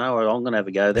no, I'm going to have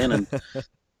a go then, and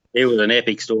it was an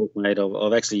epic stalk, mate.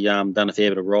 I've actually done a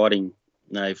fair bit of riding,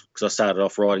 because I started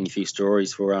off writing a few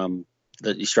stories for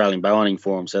the Australian bow hunting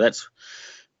forum, so that's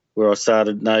where I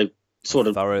started. My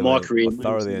career. I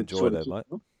thoroughly enjoy them, mate.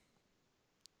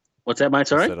 What's that, mate?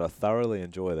 Sorry? I said I thoroughly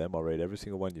enjoy them. I read every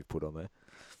single one you've put on there.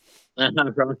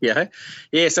 Right,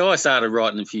 yeah. So I started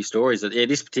writing a few stories.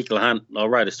 This particular hunt, I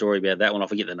wrote a story about that one. I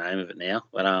forget the name of it now,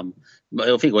 but I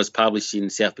think it was published in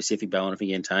South Pacific Bow, and I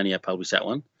think Antonio published that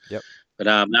one. Yep.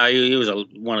 But no, he was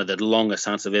one of the longest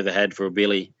hunts I've ever had for a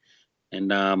billy,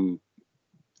 and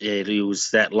it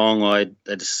was that long. I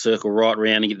had to circle right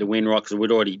around to get the wind right, because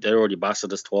they'd already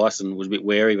busted us twice and was a bit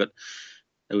wary. But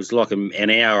it was like an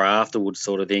hour afterwards,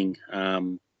 sort of thing,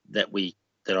 that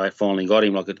I finally got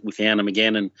him. Like we found him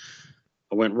again, and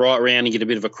I went right around to get a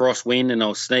bit of a crosswind, and I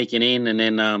was sneaking in, and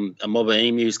then a mob of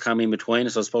emus come in between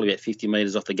us. I was probably about 50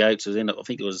 metres off the goat. So I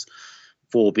think it was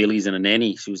 4 billies and a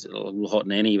nanny. She was a little hot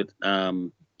nanny, but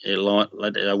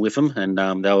with them,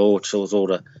 and they were all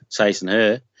sort of chasing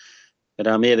her.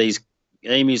 But these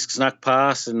emus snuck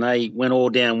past, and they went all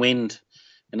downwind,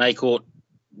 and they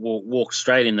walked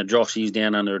straight into Josh. He was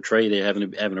down under a tree there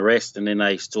having a rest, and then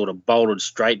they sort of bolted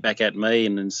straight back at me,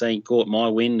 and then caught my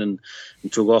wind and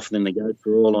took off. And then the goats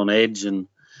were all on edge, and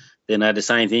then they had the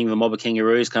same thing. The mob of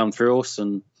kangaroos come through us,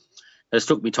 and it just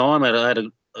took me time. I had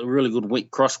a really good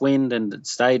crosswind, and it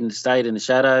stayed in the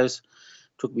shadows.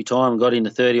 Took me time, got into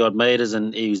 30 odd metres,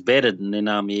 and he was bedded. And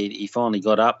then he finally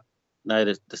got up,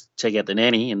 to check out the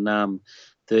nanny, and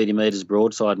 30 metres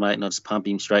broadside, mate, and I just pumped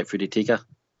him straight through the ticker.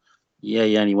 Yeah,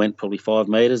 he only went probably 5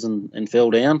 metres and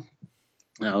fell down.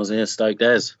 I was stoked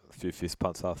as. A few fist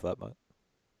pumps after that, mate.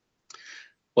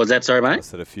 What's that, sorry, mate? I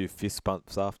said a few fist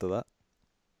pumps after that.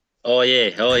 Oh,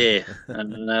 yeah.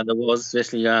 And there was,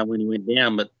 especially when he went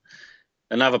down. But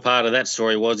another part of that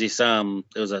story was this, there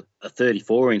was a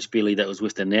 34-inch billy that was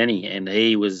with the nanny, and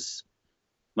he was,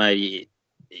 mate,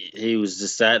 he was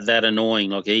just that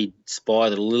annoying. Like, he'd spy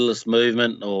the littlest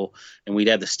movement, and we'd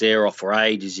have the stare off for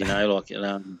ages, like,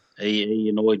 he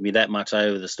annoyed me that much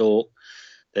over the stalk.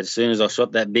 that as soon as I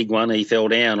shot that big one, he fell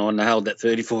down. I nailed that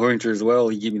 34-incher as well.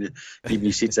 He gave me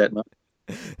shits that much.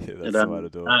 Yeah, that's the way to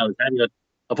do it. I was happy.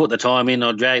 I put the time in.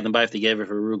 I dragged them both together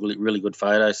for a really, really good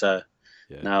photo. So,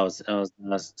 Yeah. no, I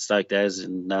was stoked as,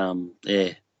 and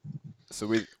yeah. So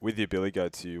with your billy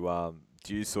goats, do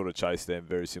you sort of chase them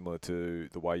very similar to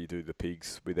the way you do the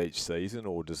pigs with each season,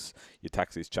 or does your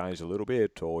tactics change a little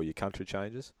bit, or your country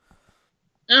changes?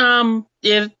 Yeah,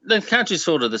 the country's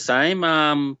sort of the same.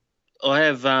 I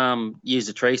have used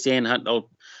a tree stand hunt.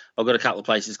 I've got a couple of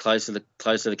places close to the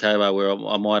Cobar where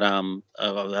I might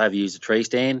I have used a tree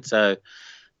stand. So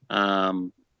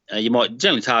you might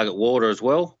generally target water as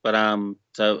well, but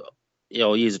so yeah,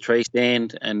 I'll use a tree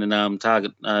stand and then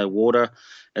target water,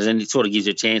 as then it sort of gives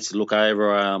you a chance to look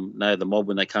over the mob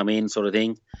when they come in, sort of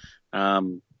thing.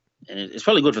 And it's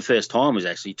probably good for first timers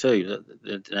actually too,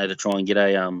 to try and get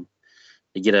a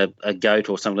goat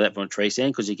or something like that from a tree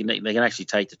stand, because they can actually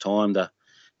take the time to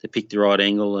pick the right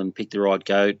angle and pick the right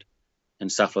goat and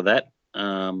stuff like that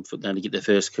for them to get their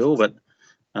first kill. But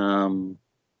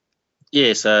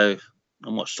yeah, so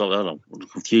I'm not sure. I'll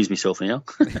confuse myself now.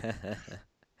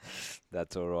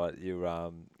 That's all right.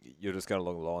 You're just going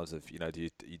along the lines of, do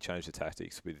you change the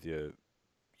tactics with your,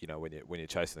 when you're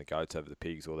chasing the goats over the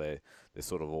pigs, or they're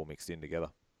sort of all mixed in together?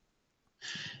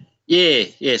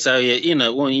 Yeah. So in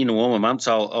the warmer months,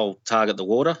 I'll target the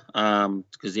water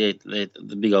because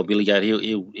the big old billy goat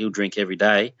he'll drink every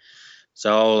day.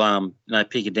 So I'll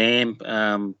pick a dam,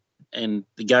 and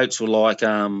the goats will like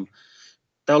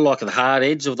they'll like the hard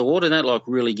edge of the water. They don't like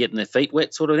really getting their feet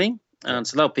wet, sort of thing.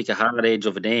 So they'll pick a hard edge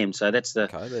of a dam. So that's the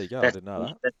okay. There you go. I didn't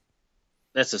know that.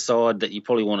 That's the side that you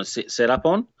probably want to set up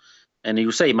on, and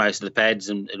you'll see most of the pads,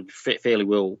 and it'll be fairly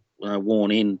well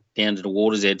worn in down to the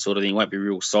water's edge, sort of thing. It won't be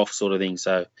real soft, sort of thing.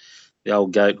 So the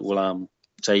old goat will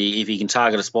so if you can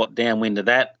target a spot downwind of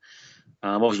that,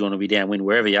 obviously you want to be downwind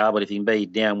wherever you are, but if you can be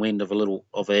downwind of an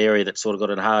area that's sort of got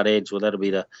a hard edge, well, that'll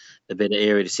be the better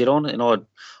area to sit on. And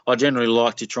I generally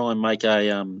like to try and make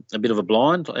a bit of a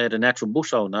blind out of natural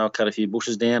bush. I'll cut a few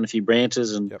bushes down, a few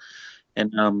branches, and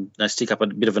they stick up a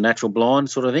bit of a natural blind,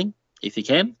 sort of thing, if you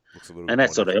can. And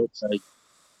that sort of helps. So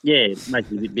yeah, it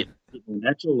makes it a bit more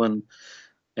natural.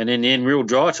 And then in real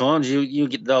dry times, you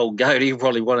get the old goat. He'll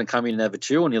probably want to come in and have a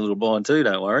chew on your little blind too.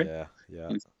 Don't worry. Yeah.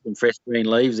 Some fresh green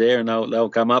leaves there, and they'll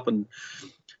come up, and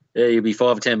yeah, you'll be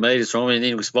 5 or 10 metres from him, and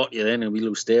then he'll spot you. Then it'll be a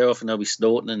little stare off, and they'll be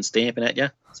snorting and stamping at you.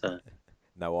 So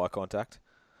no eye contact.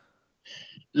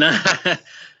 No.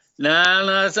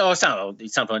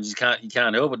 Sometimes you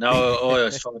can't help it. No, I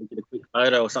always try to get a quick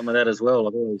photo or something like that as well.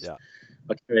 I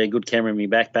carry a good camera in my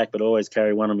backpack, but I always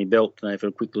carry one on my belt, for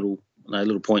a quick little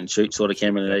point and shoot sort of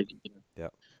camera.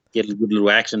 Get a good little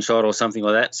action shot or something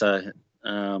like that. So.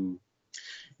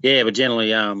 Yeah, but generally,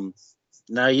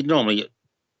 you'd normally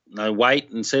wait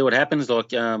and see what happens.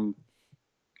 Like,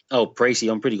 Precy,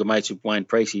 I'm pretty good mates with Wayne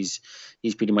Precy.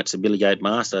 He's pretty much the billy goat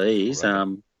master. He is. He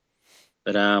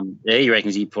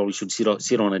reckons he probably should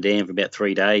sit on a dam for about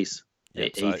 3 days.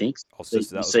 Yep, he thinks. That was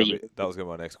going to be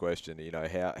my next question.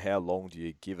 How long do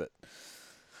you give it?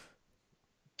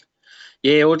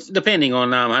 Yeah, well, depending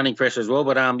on hunting pressure as well,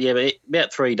 but but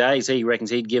about 3 days, he reckons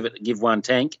he'd give one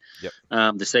tank,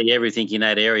 to see everything in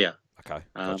that area. Okay,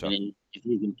 gotcha. And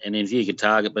if you can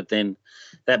target, but then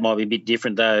that might be a bit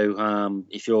different though.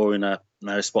 If you're in a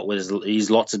spot where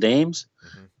there's lots of dams,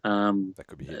 that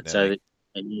could be hitting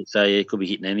so it could be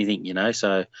hitting anything,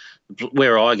 So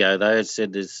where I go though, it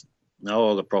said I've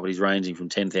got properties ranging from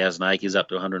 10,000 acres up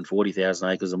to 140,000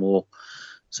 acres or more.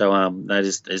 So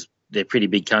they're pretty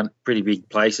big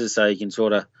places, so you can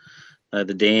sort of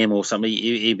the dam or something.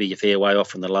 You'd be a fair way off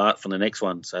from the next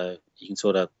one, so you can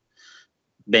sort of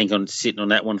bank on sitting on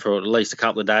that one for at least a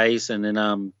couple of days, and then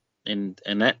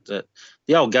the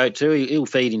old goat too. He'll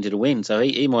feed into the wind, so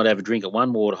he might have a drink at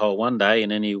one water hole one day,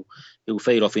 and then he'll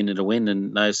feed off into the wind,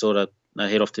 and they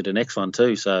head off to the next one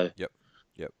too. So yep.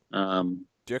 Do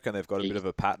you reckon they've got a bit of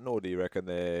a pattern, or do you reckon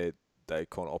they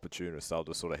kind of opportunists? They'll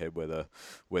just sort of head where the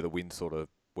wind's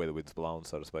blowing,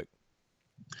 so to speak.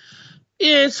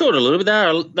 Yeah, it's sort of a little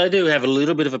bit. They do have a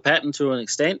little bit of a pattern to an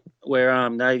extent, where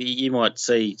you might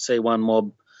see one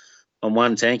mob on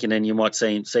one tank, and then you might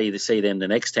see them the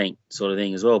next tank, sort of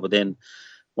thing as well. But then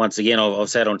once again, I've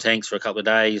sat on tanks for a couple of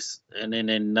days, and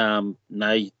then on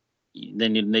the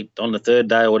third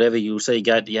day or whatever, you'll see a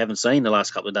goat that you haven't seen the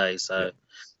last couple of days. So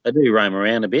they do roam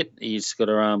around a bit. You just got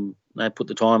to they put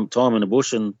the time in the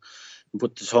bush and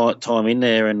put the time in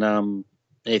there, and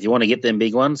if you want to get them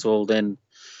big ones, well then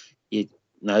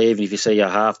even if you see a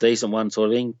half decent one, sort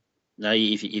of thing,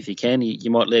 if you can, you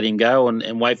might let him go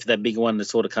and wait for that big one to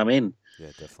sort of come in.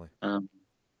 Yeah, definitely.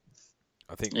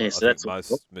 I think Yeah, I so think that's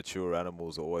most mature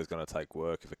animals are always going to take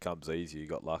work. If it comes easy, you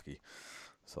got lucky.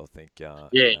 So I think yeah,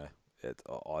 I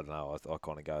don't know. I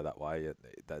kind of go that way.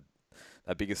 That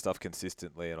bigger stuff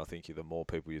consistently, and I think the more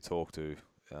people you talk to,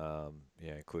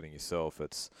 including yourself,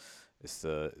 it's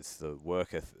the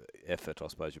work effort I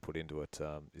suppose you put into it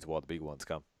is why the big ones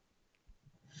come.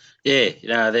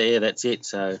 yeah, that's it.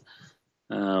 So,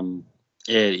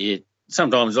 yeah.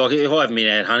 Sometimes, like if I haven't been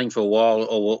out hunting for a while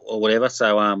or whatever,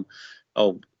 so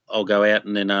I'll go out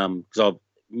and then because I'm a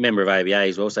member of ABA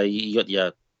as well, so you got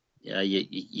your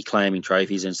claiming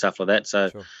trophies and stuff like that. So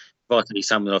Sure. if I see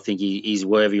something that I think he's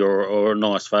worthy or a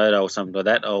nice photo or something like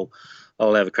that, I'll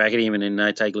have a crack at him and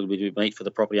then take a little bit of meat for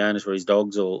the property owners for his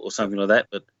dogs or something like that.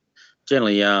 But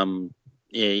generally,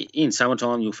 in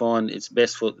summertime you'll find it's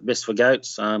best for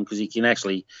goats because you can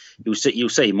actually you'll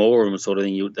see more of them sort of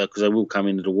thing because they will come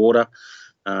into the water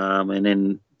and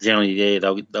then generally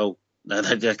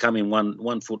they come in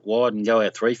 1 foot wide and go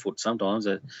out 3 foot sometimes.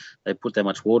 They put that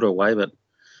much water away, but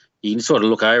you can sort of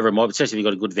look over a mob, especially if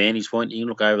you've got a good vantage point. You can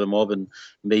look over the mob and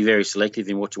be very selective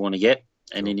in what you want to get.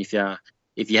 And Sure. then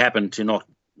if you happen to not,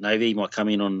 maybe you might come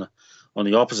in on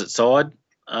the opposite side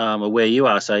of where you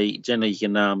are. So generally you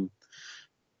can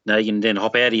you can then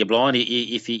hop out of your blind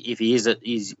if he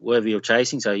is worthy of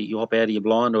chasing. So you hop out of your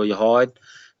blind or you hide,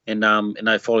 and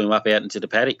they follow him up out into the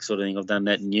paddock sort of thing. I've done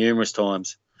that numerous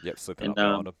times. Yep, slipping And up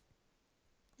behind them.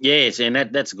 yes, and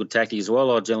that's a good tactic as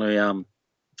well. I generally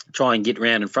try and get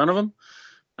round in front of them.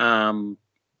 And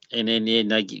then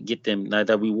they get them.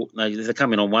 If they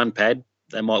come in on one pad,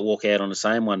 they might walk out on the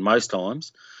same one most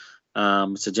times.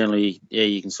 So generally,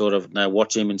 you can sort of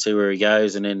watch him and see where he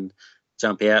goes, and then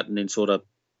jump out, and then sort of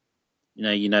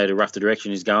to rough the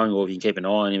direction he's going, or if you can keep an eye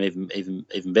on him,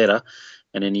 even better.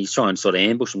 And then you try and sort of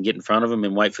ambush them, get in front of them,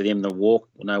 and wait for them to walk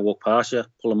past you,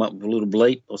 pull them up with a little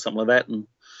bleat or something like that,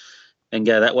 and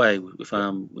go that way with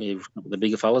the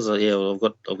bigger fellas. I've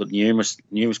got numerous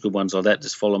good ones like that.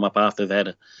 Just follow them up after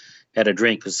they've had a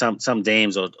drink, because some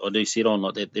dams I do sit on,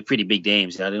 like they're pretty big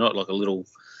dams. They're not like a little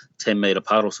 10-metre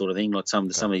puddle sort of thing. Like some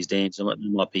of these dams, they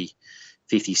might be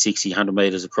 50, 60, 100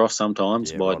 metres across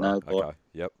sometimes by 30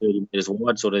 metres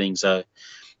wide sort of thing. So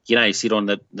you sit on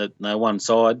the one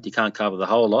side, you can't cover the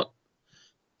whole lot.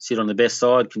 Sit on the best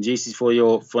side, conducive for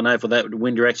that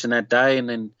wind direction that day, and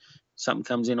then something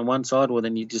comes in on one side, well,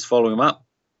 then you just follow him up.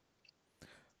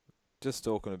 Just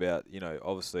talking about,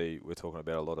 obviously we're talking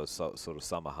about a lot of sort of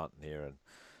summer hunting here, and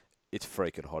it's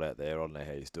freaking hot out there. I don't know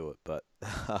how you do it, but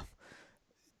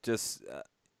just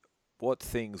what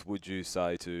things would you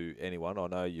say to anyone? I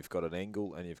know you've got an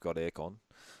angle and you've got aircon,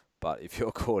 but if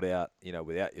you're caught out,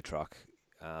 without your truck,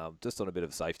 just on a bit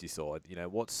of a safety side,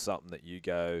 what's something that you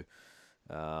go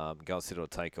and sit on a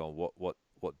tank on? What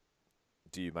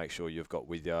do you make sure you've got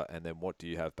with you, and then what do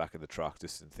you have back in the truck,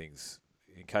 just in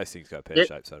case things go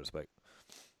pear-shaped, so to speak?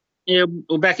 Yeah,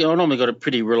 well, I normally got a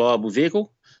pretty reliable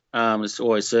vehicle. It's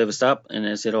always serviced up, and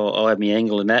as I said, I'll have my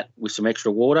angle in that with some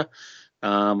extra water.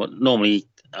 Normally,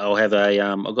 I'll have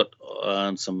I've got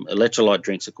some electrolyte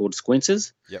drinks are called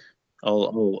Squinces. Yep.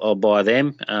 I'll buy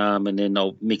them, and then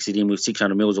I'll mix it in with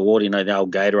 600 mils of water, the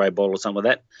old Gatorade bottle or something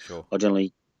like that. Sure. I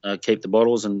generally keep the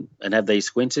bottles and have these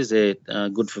Squinces. They're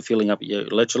good for filling up your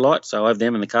electrolyte, so I have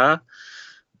them in the car.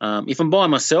 If I'm by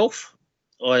myself,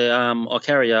 I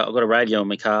carry I've got a radio in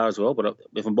my car as well, but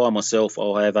if I'm by myself,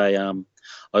 I'll have I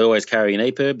always carry an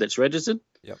EPIRB that's registered.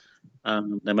 Yep.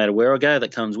 No matter where I go,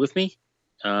 that comes with me.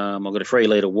 I've got a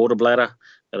 3-litre water bladder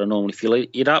that I normally fill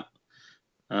it up.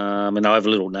 And I have a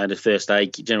little general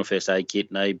first aid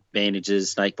kit, no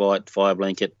bandages, snake bite, fire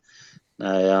blanket,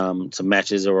 some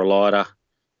matches or a lighter,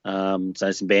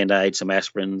 so some Band-Aids, some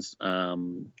aspirins,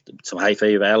 some hay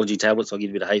fever allergy tablets. I'll give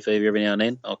a bit of hay fever every now and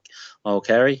then. I'll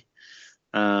carry.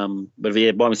 But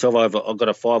by myself, I've got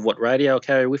a 5-watt radio I'll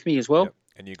carry with me as well. Yep.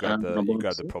 And you grab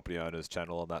the property owner's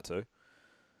channel on that too?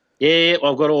 Yeah,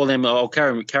 I've got all them. I'll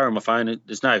carry my phone.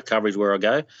 There's no coverage where I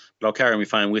go, but I'll carry my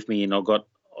phone with me, and I'll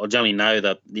generally know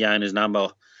the owner's number,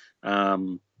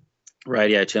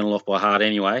 radio channel off by heart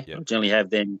anyway. Yep. I generally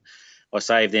have them. I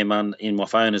save them in my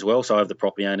phone as well, so I have the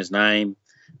property owner's name,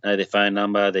 their phone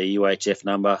number, their UHF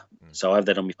number. So I have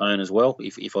that on my phone as well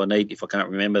if I can't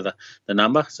remember the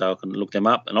number, so I can look them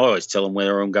up. And I always tell them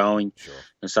where I'm going. Sure.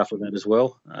 And stuff like that as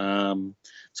well.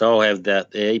 So I'll have the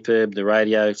EPIRB, the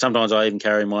radio. Sometimes I even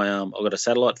carry my I've got a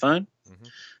satellite phone. Mm-hmm.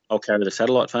 I'll carry the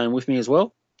satellite phone with me as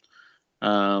well.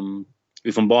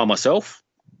 If I'm by myself,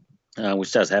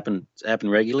 which does happen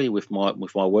regularly with my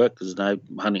work, because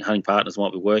hunting partners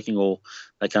might be working or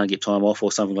they can't get time off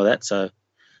or something like that. So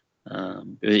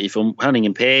if I'm hunting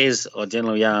in pairs, I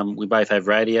generally we both have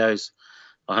radios.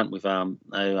 I hunt with Ben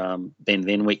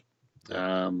Venwick.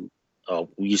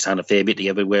 We used to hunt a fair bit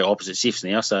together. We're opposite shifts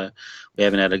now, so we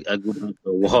haven't had a good hunt for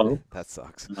a while. That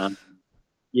sucks. But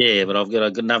I've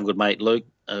got another good mate, Luke,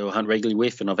 who I hunt regularly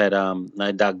with, and I've had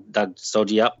Doug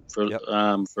Stodgy up for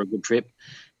a good trip.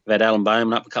 We've had Alan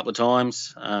Bowman up a couple of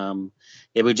times.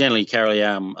 We generally carry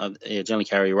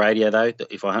a radio though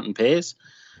if I hunt in pairs.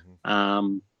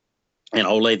 And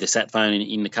I'll leave the sat phone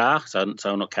in the car, so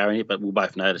I'm not carrying it, but we'll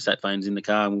both know the sat phone's in the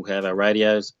car and we'll have our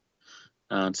radios.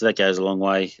 So that goes a long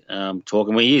way,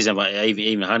 talking. We use them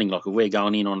even hunting, like if we're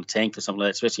going in on a tank or something like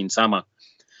that, especially in summer.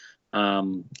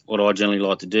 What I generally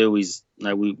like to do is,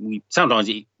 we sometimes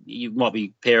you might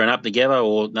be pairing up together,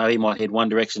 or he might head one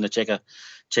direction to check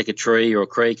a tree or a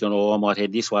creek, or I might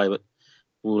head this way, but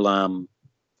we'll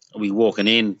be walking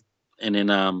in, and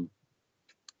then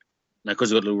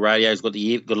because we've got little radios, got a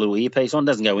little earpiece on,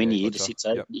 doesn't go in your ear, just sits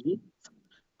over your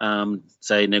ear.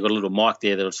 So they've got a little mic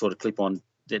there that'll sort of clip on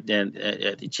down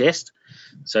at your chest.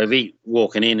 So if you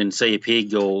walking in and see a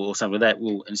pig or something like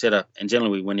that, and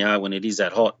generally when it is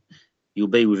that hot, you'll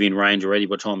be within range already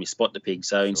by the time you spot the pig.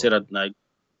 So instead of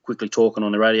quickly talking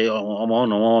on the radio, I'm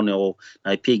on, or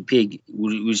pig,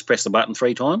 we just press the button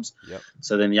 3 times. Yep.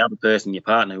 So then the other person, your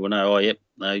partner, will know,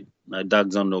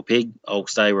 Doug's on to a pig. I'll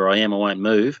stay where I am. I won't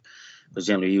move, because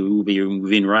generally you will be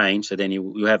within range. So then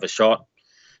you have a shot,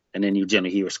 and then you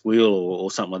generally hear a squeal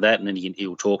or something like that, and then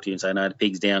he'll talk to you and say, no, the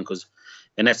pig's down.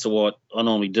 And that's what I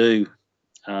normally do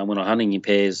when I'm hunting in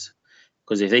pairs,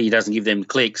 because if he doesn't give them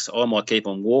clicks, I might keep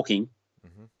on walking,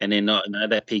 and then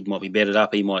that pig might be bedded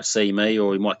up. He might see me,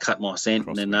 or he might cut my scent,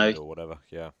 and then or whatever,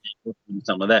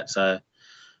 something like that. So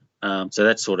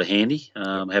that's sort of handy,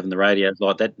 having the radios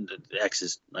like that. It acts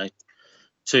as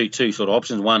two sort of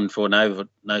options. One for no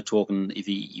talking if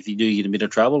you do get a bit of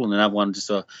trouble, and another one just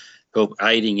to help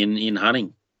aiding in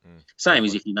hunting. Same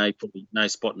as if probably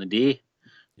spotting a deer.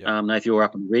 Yep. If you're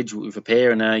up on the ridge with a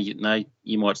pair, and you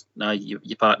might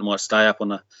your partner might stay up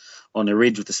on the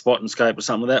ridge with the spotting scope or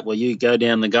something like that. Well, you go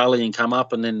down the gully and come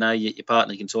up, and then your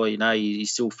partner can tell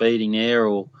he's still feeding there,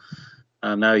 or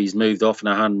he's moved off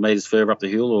 100 metres further up the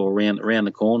hill or around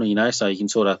the corner. So you can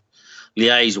sort of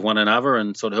liaise with one another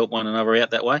and sort of help one another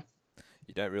out that way.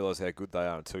 You don't realise how good they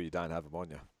are until you don't have them on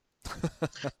you.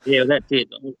 Yeah, that's it.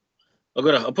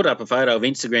 I put up a photo of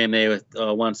Instagram there with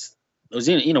once. It was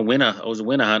in a winter. It was a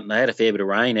winter hunt, and they had a fair bit of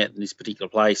rain out in this particular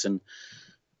place, and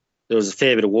there was a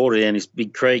fair bit of water down this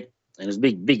big creek, and it was a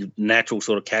big natural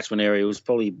sort of catchment area. It was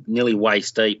probably nearly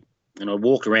waist deep, and I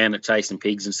walked around it chasing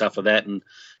pigs and stuff like that, and it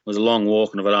was a long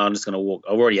walk, and I thought, I'm just going to walk.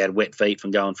 I already had wet feet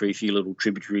from going through a few little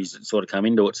tributaries that sort of come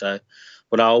into it,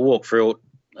 but I'll walk through it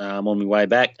on my way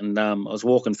back, and I was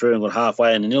walking through and got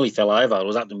halfway, and I nearly fell over. I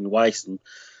was up to my waist, and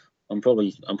I'm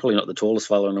probably not the tallest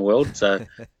fella in the world, so.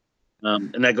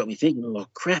 And that got me thinking, oh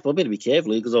crap, I better be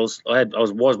careful, because I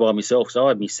was by myself, so I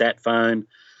had my sat phone.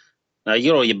 Now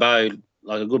you got all your bow,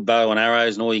 like a good bow and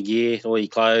arrows, and all your gear, all your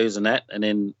clothes and that, and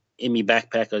then in my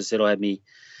backpack, as I said, I had my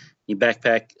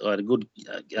backpack. I had a good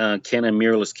Canon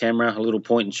mirrorless camera, a little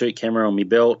point and shoot camera on my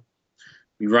belt,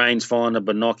 my rangefinder,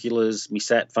 binoculars, my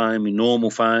sat phone, my normal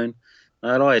phone.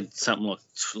 And I had something like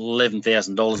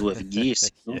 $11,000 worth of gear.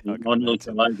 I nearly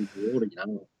fell over the water,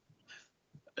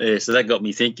 Yeah, so that got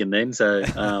me thinking then. So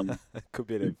could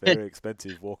be a very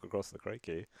expensive walk across the creek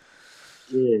here.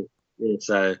 Yeah.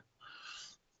 So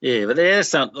but there's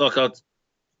something like I'd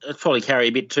probably carry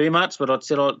a bit too much, but I'd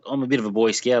said I'm a bit of a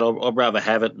Boy Scout. I'd rather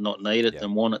have it and not need it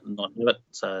than want it and not have it.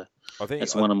 So I think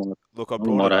that's one of my look. I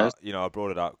brought it up. I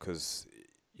brought it up because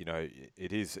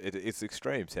it's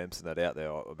extreme temps and that out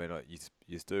there. I mean,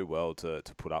 you do well to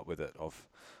put up with it.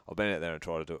 I've been out there and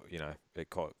tried to do, it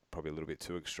got probably a little bit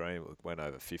too extreme. It went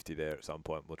over 50 there at some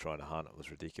point. We're trying to hunt. It was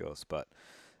ridiculous. But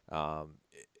I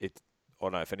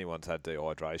don't know if anyone's had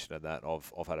dehydration and that.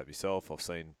 I've had it myself. I've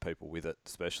seen people with it,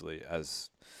 especially as,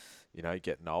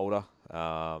 getting older.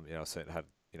 I've seen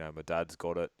my dad's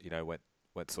got it,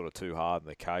 went sort of too hard in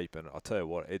the Cape. And I'll tell you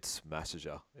what, it smashes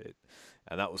you.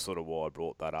 And that was sort of why I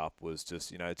brought that up, was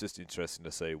just, just interesting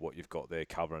to see what you've got there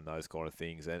covering those kind of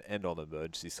things, and on the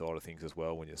emergency side of things as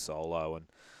well when you're solo. And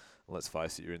let's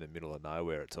face it, you're in the middle of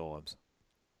nowhere at times.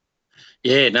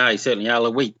 Yeah, no, you certainly are.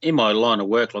 Like in my line of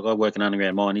work, like I work in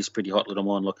underground mine, it's a pretty hot little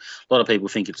mine. Like a lot of people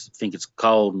think it's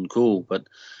cold and cool, but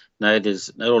no, it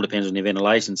all depends on your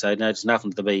ventilation. So no, it's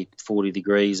nothing to be 40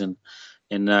 degrees and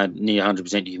near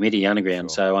 100% humidity underground.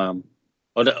 Sure.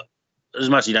 So as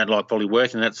much as you don't like probably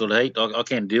working in that sort of heat, I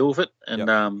can deal with it, and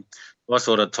I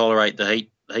sort of tolerate the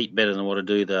heat better than what I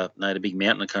do the big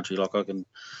mountain country. Like I can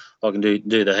do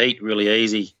the heat really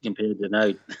easy compared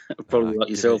to probably like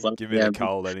yourself. Give me the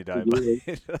cold any day,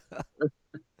 mate.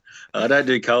 I don't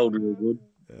do cold real good.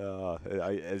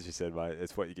 As you said, mate,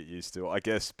 it's what you get used to. I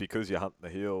guess because you're hunting the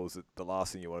hills, the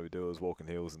last thing you want to do is walking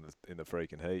hills in the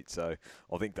freaking heat. So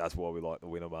I think that's why we like the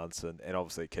winter months, and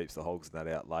obviously it keeps the hogs and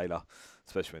that out later,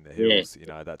 especially in the hills. Yeah. You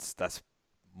know, that's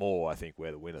more I think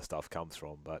where the winter stuff comes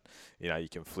from. But you know, you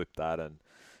can flip that, and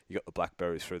you got the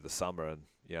blackberries through the summer, and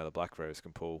you know the blackberries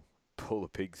can pull the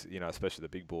pigs. You know, especially the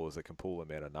big boars that can pull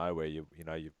them out of nowhere. You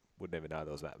wouldn't even know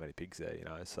there was that many pigs there. You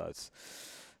know, so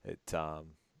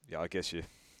yeah, I guess you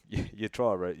you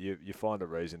find a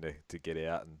reason to get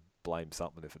out and blame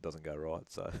something if it doesn't go right.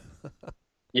 So,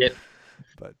 Yep.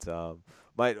 But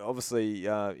mate, obviously,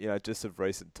 just of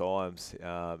recent times,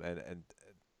 and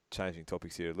changing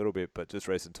topics here a little bit, but just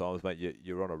recent times, mate,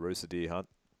 you're on a rooster deer hunt.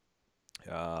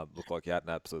 Looked like you had an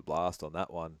absolute blast on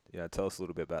that one. You know, tell us a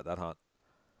little bit about that hunt.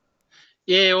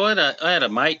 Yeah, well, I had a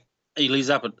mate. He lives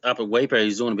up at Weeper.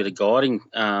 He's doing a bit of guiding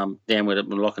down where the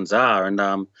Lockins are,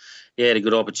 and he had a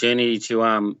good opportunity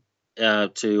to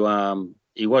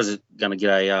he was going to get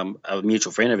a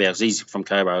mutual friend of ours. He's from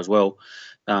Cobar as well.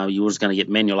 He was going to get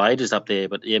Manuel Agers up there,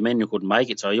 but yeah, Manuel couldn't make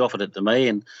it, so he offered it to me.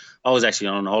 And I was actually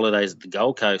on holidays at the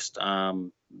Gold Coast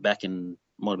back in,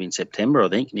 might have been September, I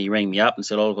think. And he rang me up and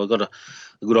said, "Oh, I've got a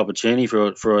good opportunity for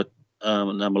a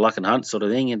Moluccan hunt sort of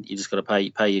thing, and you just got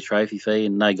to pay your trophy fee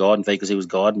and no guiding fee," because he was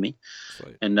guiding me.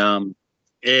 Sweet. And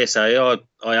yeah, so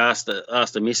I asked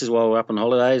the missus while we were up on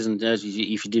holidays, and if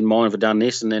you didn't mind if I'd done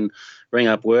this, and then rang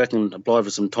up work and applied for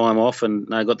some time off,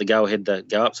 and I got the go ahead to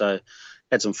go up. So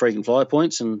had some freaking fly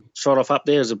points and shot off up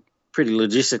there. It was a pretty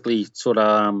logistically sort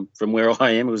of from where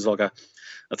I am. It was like a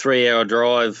 3-hour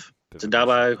drive to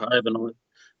Dubbo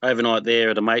overnight there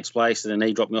at a mate's place, and then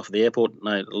he dropped me off at the airport.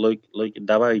 No, Luke at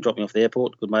Dubbo, he dropped me off the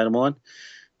airport, good mate of mine.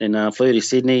 Then flew to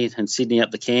Sydney, and Sydney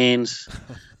up to Cairns,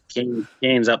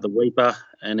 Cairns up the Weeper,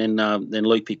 and then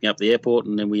Luke picked me up at the airport,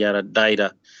 and then we had a day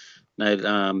to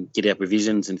get our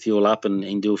provisions and fuel up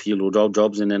and do a few little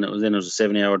jobs, and then it was a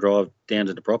 7-hour drive down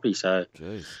to the property. So,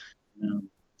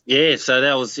 yeah, so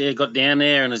that was got down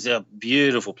there, and it's a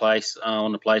beautiful place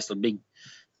on the place, a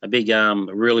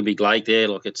really big lake there.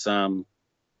 Like it's the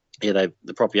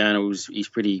property owner he's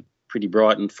pretty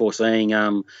bright and foreseeing.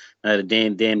 To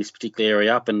dam this particular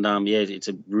area up, and it's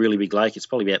a really big lake. It's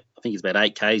probably about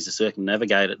 8 k's to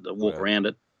circumnavigate it, to walk around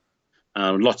it.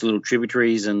 Lots of little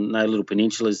tributaries and little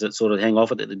peninsulas that sort of hang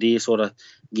off it that the deer sort of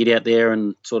get out there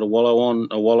and sort of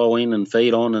wallow in and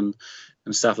feed on and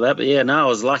stuff like that. But yeah, no, I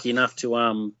was lucky enough to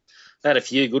I had a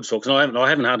few good stalks. I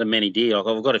haven't hunted many deer. Like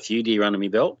I've got a few deer under my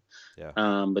belt. Yeah.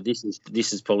 But this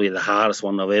is probably the hardest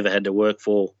one I've ever had to work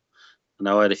for. And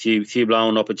I had a few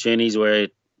blown opportunities where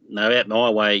out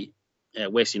my way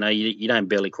out west, you don't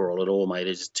belly crawl at all, mate.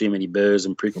 There's just too many burrs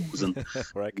and prickles and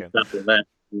stuff like that.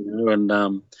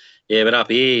 And but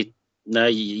up here,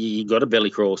 you got a belly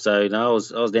crawl. So I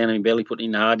was down in my belly putting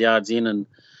in the hard yards in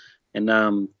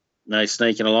and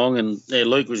sneaking along. And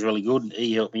Luke was really good.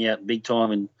 He helped me out big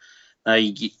time, and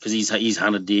because he's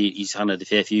hunted deer, he's hunted a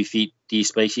fair few deer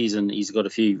species, and he's got a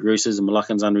few roosters and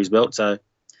Moluccans under his belt. So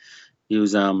he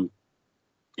was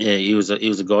he was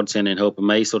a godsend in helping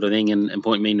me sort of thing and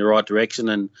pointing me in the right direction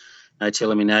and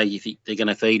telling me you think they're going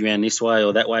to feed around this way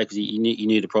or that way, because he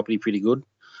knew the property pretty good.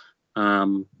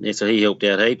 So he helped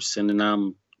out heaps. And then I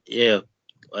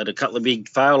had a couple of big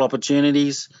fail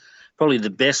opportunities. Probably the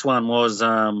best one was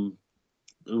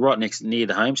right near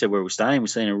the homestead where we're staying. We're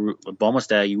seeing a bomber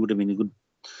stag. You would have been a good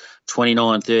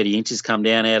 29, 30 inches come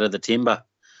down out of the timber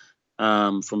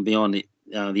from beyond the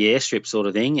airstrip sort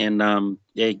of thing, and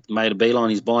made a beeline.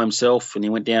 He's by himself, and he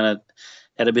went down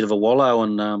had a bit of a wallow,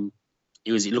 and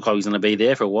it looked like he was going to be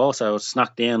there for a while. So I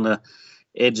snuck down the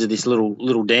edge of this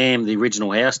little dam, the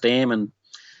original house dam, and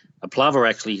a plover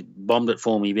actually bombed it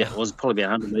for me. It was probably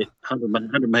about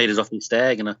 100 metres off the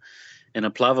stag, and a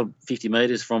plover 50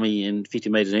 metres from me and 50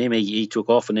 metres from him, he took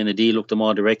off, and then a deer looked in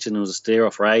my direction. There was a stare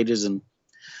off for ages, and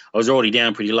I was already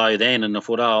down pretty low then, and I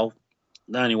thought,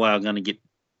 the only way I'm going to get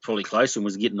probably close to him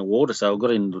was get in the water. So I got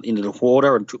into the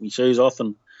water and took my shoes off,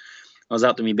 and I was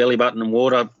up to my belly button in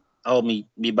water, hold me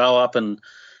bow up, and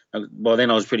by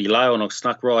then I was pretty low, and I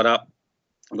snuck right up.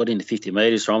 I got into 50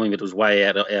 metres from him. It was way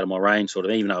out of my range, sort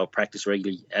of, even though I practiced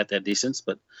regularly at that distance.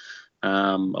 But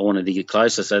I wanted to get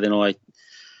closer. So then I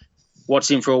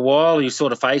watched him for a while. He was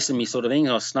sort of facing me sort of thing.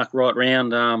 I snuck right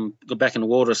round, got back in the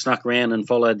water, snuck round and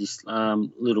followed this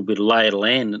little bit of lay of the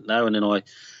land. And then I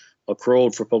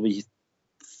crawled for probably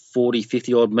 40,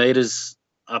 50 odd metres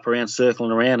up around,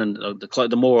 circling around. And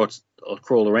the more I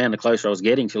crawled around, the closer I was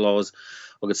getting till I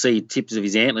could see tips of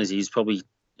his antlers. He's probably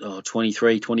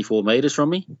 23, 24 metres from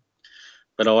me.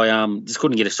 but I just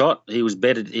couldn't get a shot. He was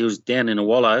bedded. He was down in a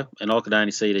wallow, and I could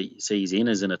only see his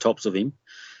inners and the tops of him.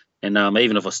 And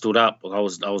even if I stood up, I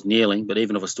was kneeling. But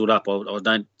even if I stood up, I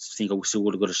don't think I still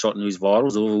would have got a shot in his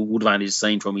vitals, or would have only just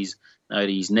seen from his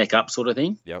his neck up sort of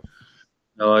thing. Yep.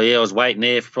 Oh yeah, I was waiting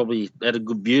there for probably had a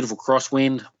good, beautiful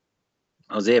crosswind.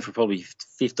 I was there for probably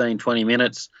 15, 20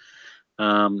 minutes.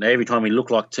 Every time he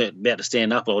looked like about to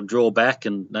stand up, I'd draw back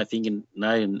and thinking,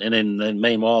 and then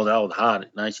meanwhile, the old heart,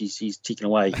 she's ticking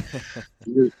away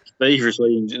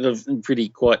feverishly and pretty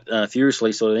quite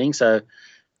furiously sort of thing. So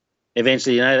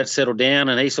eventually, that settled down,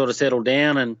 and he sort of settled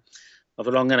down, and I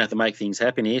thought, I'm going to have to make things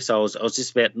happen here. So I was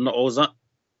just about, I was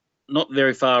not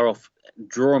very far off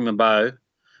drawing my bow,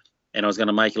 and I was going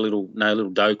to make a little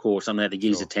doke or something that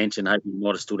gives attention, hoping he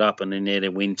might have stood up, and then the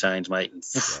wind changed, mate. And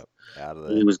out of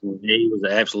there. He was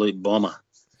an absolute bomber.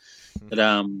 But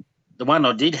the one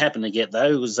I did happen to get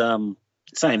though was same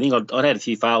thing. I'd had a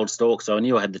few failed stalks, so I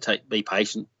knew I had to be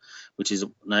patient, which is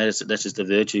that's just a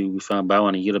virtue with bow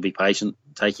hunting. You got to be patient,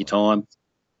 take your time,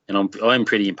 and I'm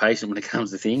pretty impatient when it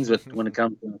comes to things. But when it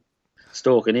comes to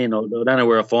stalking in, I don't know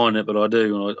where I find it, but I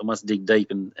do, and I must dig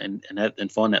deep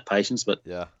and find that patience. But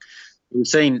yeah. We've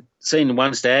seen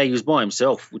one stag. He was by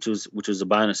himself, which was a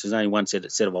bonus. There's only one set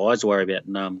of eyes to worry about,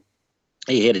 and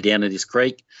he headed down to this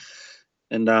creek,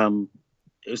 and I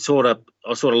sort of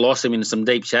lost him in some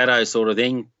deep shadow sort of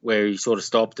thing, where he sort of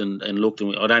stopped and looked,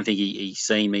 and I don't think he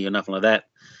seen me or nothing like that.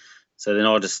 So then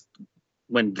I just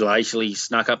went glacially,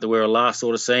 snuck up to where I last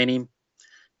sort of seen him,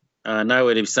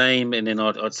 nowhere to see him, and then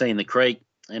I'd seen the creek.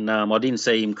 And I didn't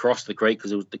see him cross the creek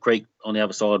because the creek on the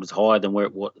other side was higher than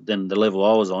than the level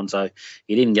I was on. So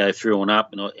he didn't go through and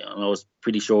up, and I was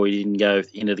pretty sure he didn't go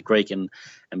into the creek and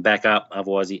back up.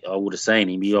 Otherwise, I would have seen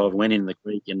him. He went in the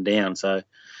creek and down. So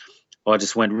I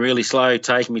just went really slow,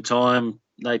 taking my time,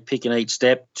 picking each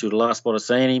step to the last spot I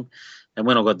seen him. And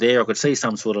when I got there, I could see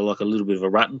some sort of like a little bit of a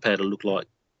rutting pad, it looked like.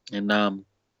 And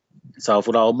so I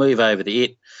thought I'll move over to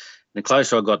it. And the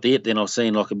closer I got to it, then I was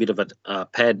seeing like a bit of a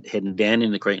pad heading down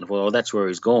in the creek. And I thought, that's where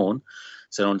he's gone.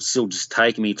 So I'm still just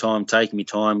taking me time,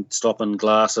 stopping,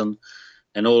 glassing.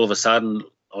 And all of a sudden,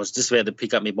 I was just about to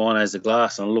pick up my binos of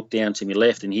glass, and I looked down to my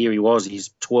left, and here he was.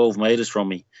 He's 12 metres from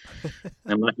me.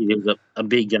 And lucky there was a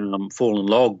big fallen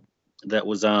log that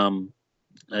was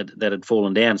that had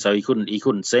fallen down, so he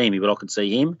couldn't see me, but I could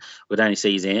see him. We'd only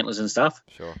see his antlers and stuff.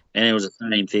 Sure. And it was the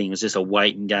same thing. It was just a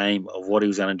waiting game of what he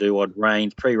was going to do.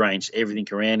 I'd pre-ranged everything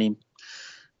around him,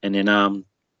 and then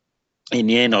in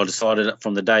the end, I decided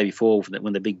from the day before that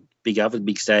when the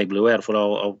big stag blew out, I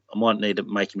thought I might need to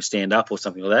make him stand up or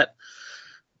something like that.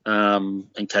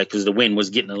 Because the wind was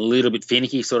getting a little bit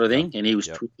finicky, sort of thing, and he was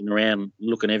twisting around,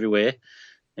 looking everywhere.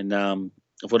 And I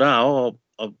thought,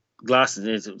 I glassed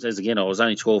it. As again, I was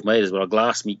only 12 metres, but I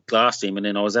glassed him, and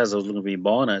then as I was looking for my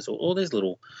binos, I thought, there's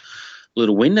a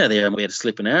little window there, and we had to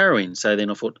slip an arrow in. So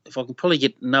then I thought, if I can probably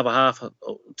get another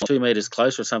 2 metres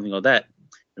closer or something like that,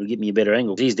 it'll give me a better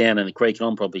angle. He's down in the creek, and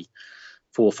I'm probably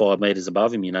 4 or 5 metres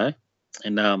above him,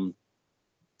 And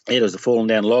there was a falling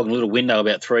down log, and a little window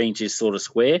about 3 inches sort of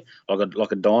square,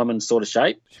 like a diamond sort of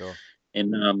shape. Sure.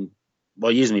 And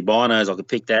by using my binos, I could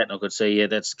pick that, and I could see,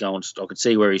 that's going. I could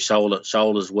see where his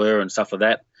shoulders were and stuff like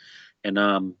that. And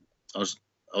I was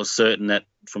certain that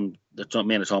from the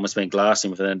amount of time I spent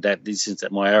glassing for that distance,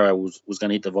 that my arrow was going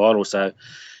to hit the vital. So,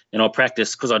 and I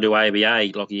practice because I do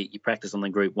ABA, like you practice on the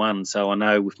Group 1. So I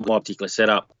know with my particular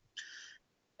setup,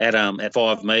 at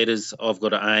 5 metres, I've got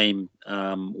to aim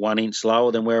 1 inch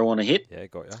lower than where I want to hit. Yeah,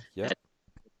 got you. Yeah.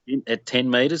 At 10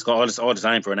 metres, I just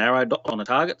aim for an arrow on a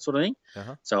target sort of thing.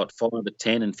 Uh-huh. So at 5, at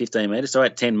 10 and 15 metres. So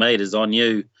at 10 metres, I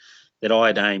knew that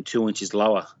I'd aim 2 inches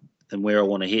lower than where I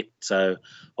want to hit. So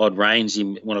I'd range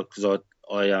him because I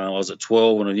was at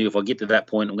 12, and I knew if I get to that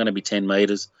point, I'm going to be 10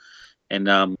 metres.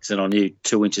 And so I knew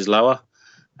 2 inches lower.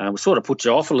 It sort of puts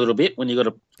you off a little bit when you got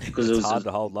to, because it was hard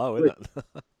to hold low, isn't it?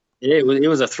 Yeah, it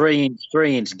was a 3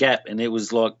 inch gap, and it was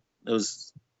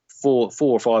 4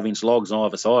 or 5 inch logs on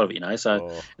either side of it, So,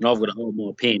 and I've got to hold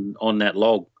my pin on that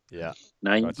log. Yeah.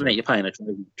 No, you're paying a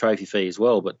trophy fee as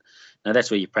well, but that's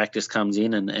where your practice comes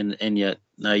in, and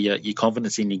your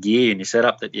confidence in your gear and your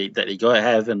setup that you got to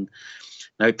have, and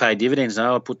pay dividends.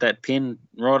 I put that pin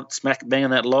right smack bang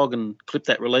on that log and clip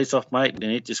that release off, mate, and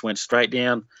it just went straight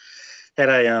down. Had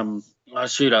a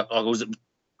shooter. I was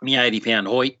me 80-pound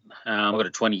Hoyt. I got a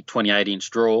 28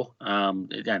 inch draw. I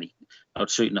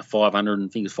was shooting a 500, and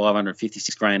I think it's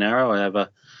 556 grain arrow. I have a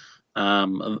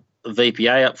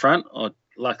VPA up front. I'm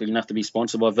lucky enough to be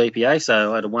sponsored by VPA,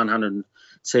 so I had a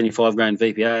 175 grain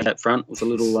VPA up front with a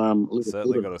little.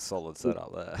 Certainly got a solid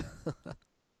setup there.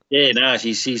 Yeah, no,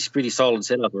 she's pretty solid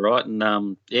setup, all right.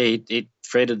 And it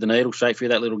threaded the needle straight through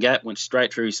that little gap, went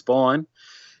straight through his spine,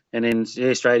 and then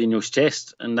straight into his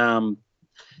chest. And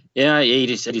he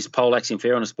just had his poleaxing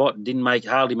fair on the spot.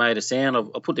 Hardly made a sound.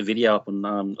 I put the video up on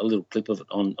a little clip of it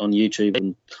on YouTube,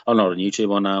 and not on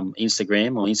YouTube, on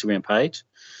Instagram page.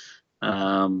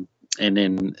 And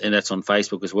that's on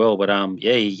Facebook as well. But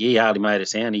he hardly made a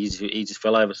sound. He just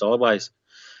fell over sideways.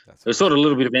 It was sort of a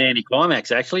little bit of an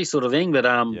anticlimax, actually, sort of thing. But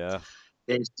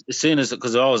as soon as,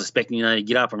 because I was expecting to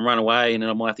get up and run away, and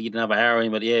then I might have to get another arrow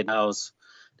in. But I was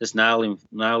just nailed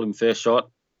him first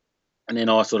shot, and then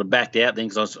I sort of backed out then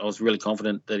because I was really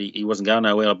confident that he wasn't going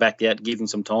nowhere. I backed out, give him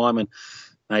some time, and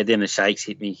then the shakes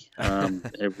hit me.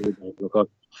 Look,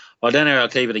 I don't know how I'll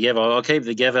keep it together. I'll keep it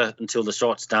together until the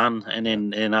shot's done, and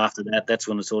then after that, that's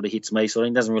when it sort of hits me. So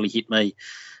it doesn't really hit me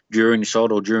during the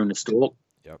shot or during the stalk.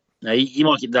 Yep. Now, you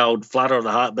might get the old flutter of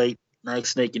the heartbeat,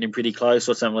 sneaking in pretty close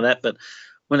or something like that. But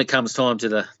when it comes time to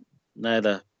the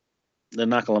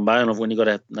knuckle and bone of when you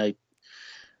got to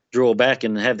draw back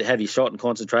and have your shot and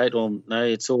concentrate,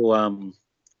 it's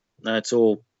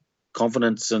all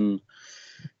confidence and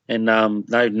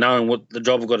knowing what the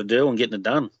job I've got to do and getting it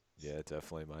done. Yeah,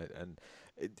 definitely, mate. And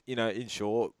in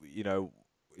short,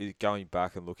 going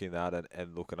back and looking at that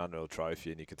and looking under the trophy,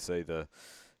 and you could see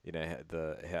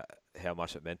how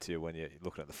much it meant to you when you're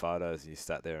looking at the photos and you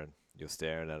sat there and you're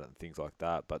staring at it and things like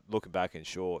that. But looking back in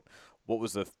short, what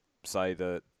was the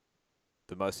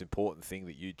most important thing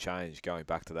that you'd change going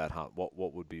back to that hunt?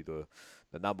 What would be the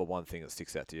number one thing that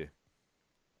sticks out to you?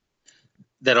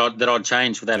 That I'd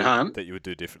change for that hunt? That you would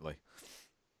do differently?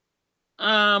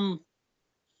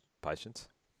 Patience.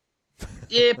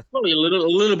 Yeah, probably a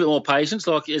little bit more patience.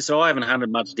 So I haven't hunted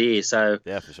much deer, so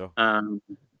yeah, for sure.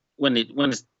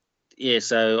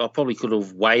 So I probably could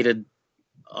have waited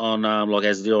on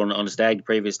as I did on the stag the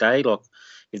previous day. Like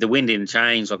if the wind didn't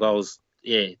change, So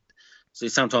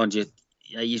sometimes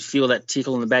you feel that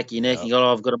tickle in the back of your neck. Yep. You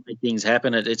go, I've got to make things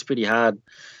happen. It's pretty hard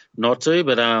not to,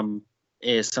 but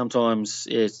sometimes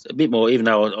it's a bit more. Even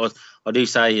though I do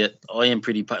say that I am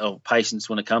pretty patient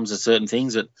when it comes to certain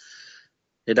things, that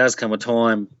there does come a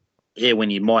time,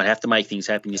 when you might have to make things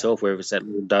happen yourself, whether it's that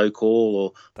little doe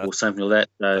call or something like that.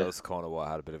 So that was kind of why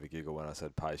I had a bit of a giggle when I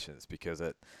said patience, because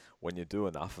when you do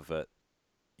enough of it,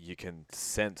 you can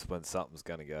sense when something's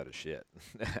going to go to shit,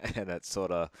 and it's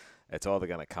either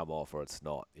going to come off or it's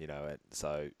not.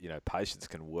 So patience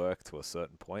can work to a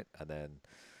certain point, and then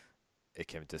it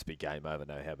can just be game over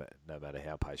no matter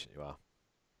how patient you are.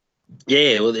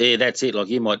 Yeah, well, that's it. Like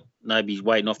you might be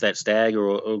waiting off that stag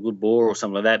or a good boar or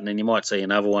something like that, and then you might see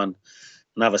another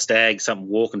stag, something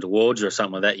walking towards you or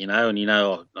something like that, and I'm going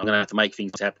to have to make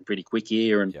things happen pretty quick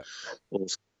here, and or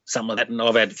something like that. And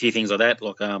I've had a few things like that.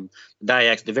 Like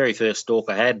the very first stalk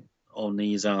I had on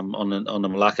these on the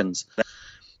Moluccans.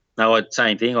 No,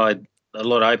 same thing. I had a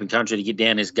lot of open country to get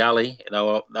down this gully. They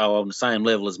were on the same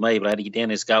level as me, but I had to get down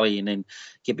this gully and then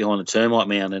get behind the termite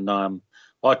mound. And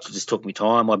I just took my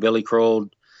time. I belly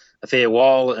crawled a fair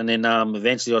while, and then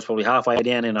eventually I was probably halfway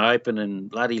down in the open, and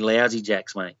bloody lousy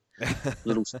jacks, mate.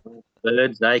 Little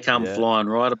birds, they come flying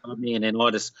right above me, and then I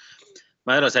just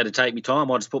had to take my time.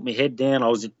 I just put my head down. I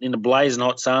was in the blazing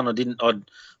hot sun. I'd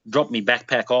dropped my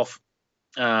backpack off.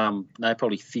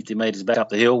 Probably 50 metres back up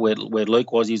the hill where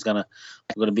Luke was. I've got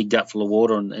a big gut full of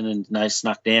water, and then they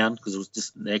snuck down because it was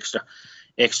just an extra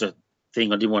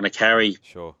thing I didn't want to carry.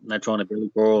 Sure. Trying to belly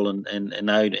crawl and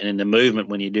the movement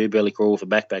when you do belly crawl with a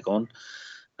backpack on.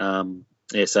 I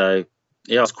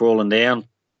was crawling down.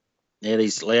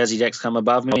 These lousy jacks come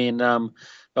above me, and I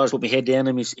just put my head down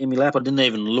in my lap. I didn't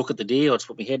even look at the deer. I just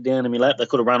put my head down in my lap. They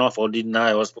could have run off. I didn't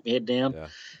know. I just put my head down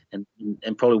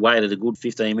and probably waited a good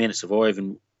 15 minutes before I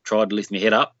even tried to lift my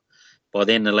head up. By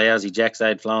then, the lousy jacks,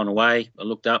 they'd flown away. I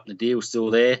looked up, and the deer was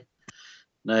still there.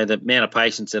 The amount of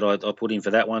patience that I put in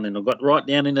for that one, and I got right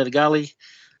down into the gully,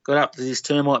 got up to this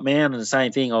termite mound, and the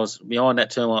same thing. I was behind that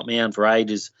termite mound for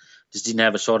ages, just didn't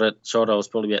have a shot. I was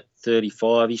probably about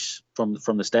 35-ish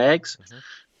from the stags,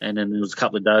 and then there was a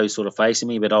couple of does sort of facing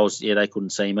me, but they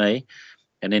couldn't see me.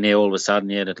 And then all of a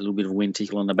sudden, a little bit of a wind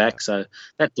tickle on the back, so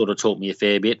that sort of taught me a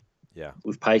fair bit. Yeah,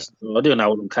 with patience. I do know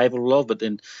what I'm capable of, but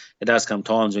then it does come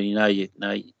times when you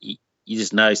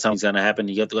just know something's going to happen.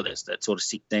 You got that sort of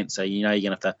sick sense, so you're going to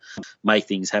have to make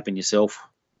things happen yourself.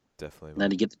 Definitely,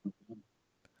 to get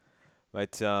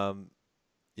mate.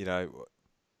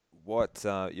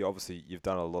 Obviously you've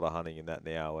done a lot of hunting in that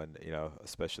now, and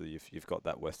especially if you've got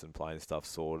that Western Plains stuff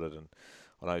sorted, and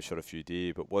I know you shot a few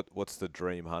deer. But what's the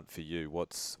dream hunt for you?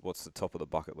 What's the top of the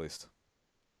bucket list?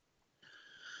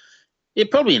 Yeah,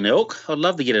 probably an elk. I'd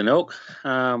love to get an elk.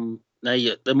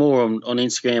 the more on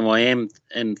Instagram I am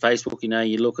and Facebook,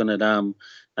 you're looking at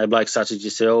blokes such as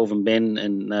yourself and Ben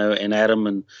and Adam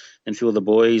and Phil the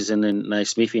boys, and then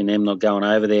Smithy and them not going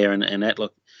over there and that.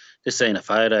 Look, just seeing the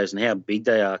photos and how big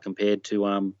they are compared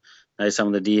to some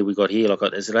of the deer we got here. Like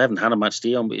I said, I haven't hunted much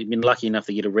deer. I've been lucky enough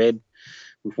to get a red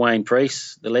with Wayne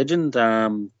Priest, the legend. I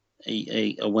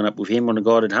went up with him on a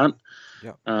guided hunt.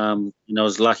 Yeah. I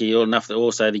was lucky enough to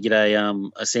also to get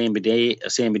a Samba deer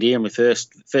in my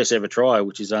first ever try,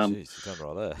 which is Jeez, you've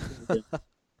done right there.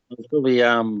 it was probably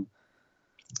a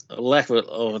lack of it.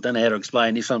 I don't know how to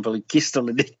explain this one. Probably kissed on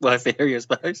the dick by fairy, I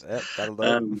suppose. Yep, that'll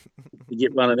do. To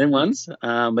get one of them ones.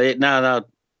 But no,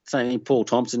 same thing. Paul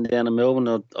Thompson down in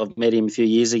Melbourne. I've met him a few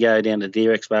years ago down at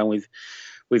Deer Expo, and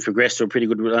we've progressed to a pretty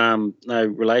good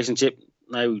relationship.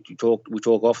 We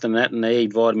talk often and he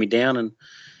invited me down, and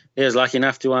I was lucky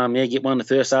enough to get one the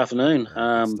first afternoon.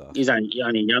 He's only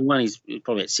a young one. He's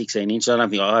probably at 16 inches. I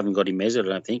haven't got him measured. I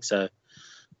don't think so.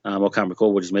 I can't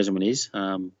recall what his measurement is.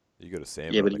 You got a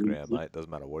sample on the ground, mate.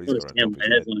 Doesn't matter what he's got on top of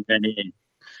his head.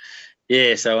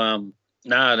 Yeah. So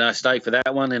no, stoked for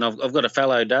that one. And I've got a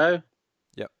fallow doe.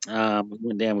 Yep.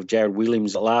 Went down with Jared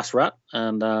Williams last rut,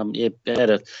 and only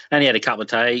had a couple of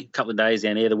days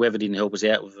down there. The weather didn't help us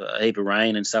out with a heap of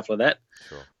rain and stuff like that.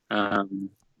 Sure.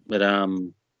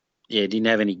 Didn't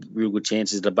have any real good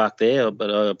chances to buck there. But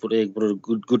I put a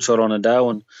good shot on a doe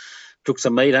and took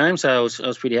some meat home, so I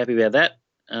was pretty happy about that.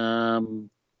 And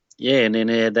then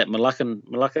I had that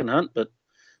Moluccan hunt, but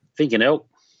thinking elk.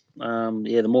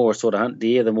 The more I sort of hunt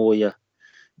deer, the more you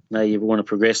want to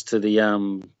progress to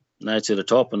the to the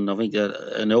top, and I think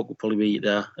an elk will probably be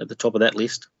at the top of that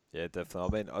list. Yeah,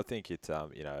 definitely. I mean, I think it's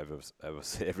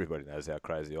obviously everybody knows how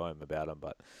crazy I am about them,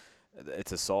 but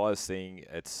it's a size thing.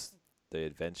 It's the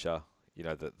adventure,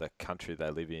 the country they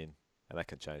live in, and that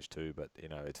can change too. But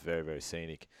it's very, very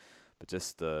scenic. But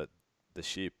just the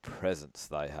sheer presence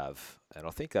they have, and I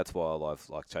think that's why I love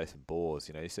like chasing boars.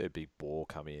 You see a big boar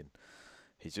come in,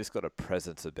 he's just got a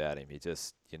presence about him. He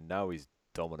just he's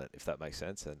dominant, if that makes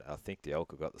sense. And I think the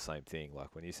elk have got the same thing.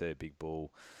 Like when you see a big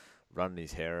bull running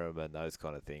his harem and those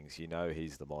kind of things,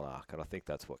 he's the monarch, and I think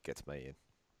that's what gets me in.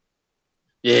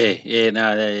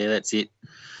 That's it.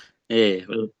 Yeah,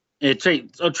 well,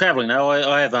 I'm travelling now.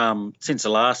 I have since the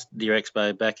last Deer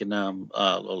Expo back in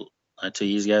 2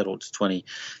 years ago, or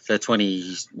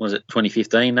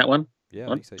 2015, that one? Yeah, I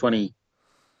think so, 20. Yeah.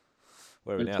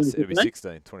 Where are we now? It'll be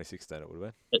 2016 it would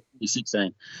have been.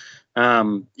 2016.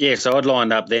 So I'd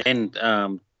lined up then.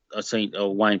 I seen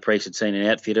Wayne Priest had seen an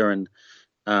outfitter and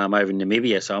over in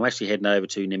Namibia. So I'm actually heading over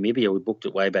to Namibia. We booked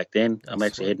it way back then. I'm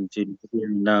actually heading to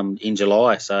Namibia in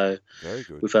July. So very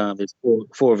good. With there's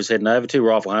four of us heading over, 2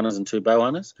 rifle hunters and 2 bow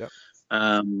hunters. Yep.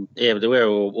 But we're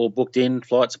all booked in.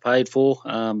 Flights are paid for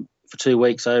 2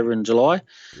 weeks over in July.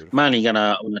 Beautiful. I'm only going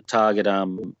to target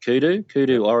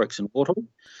kudu, oryx, and warthog.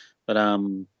 But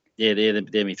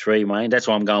they're my 3 main. That's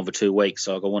why I'm going for 2 weeks.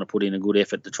 So I want to put in a good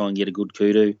effort to try and get a good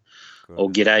kudu, or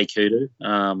get a kudu.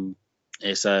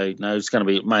 It's going to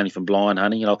be mainly from blind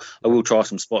hunting. I will try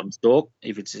some spot and stalk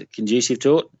if it's conducive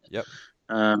to it. Yep.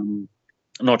 I'm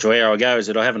not sure how I go. Is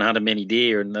that I haven't hunted many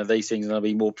deer, and these things are going to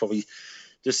be more probably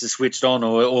just as switched on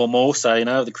or more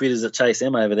so. The critters that chase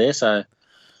them over there. So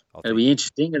it'll be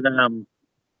interesting.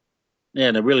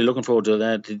 And they're really looking forward to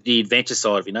that, the adventure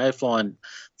side of flying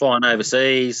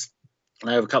overseas.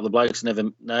 I have a couple of blokes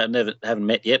never haven't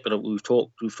met yet, but we've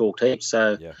talked heaps.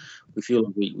 So we feel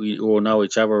like we all know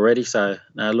each other already. So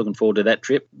looking forward to that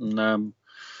trip. And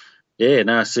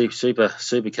super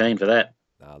keen for that.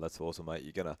 No, that's awesome, mate.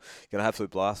 You're gonna have an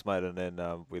absolute blast, mate. And then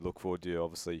we look forward to you,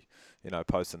 obviously,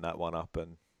 posting that one up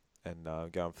and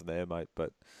going from there, mate.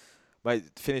 But mate,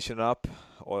 finishing up,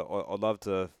 I'd love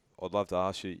to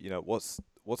ask you, what's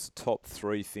the top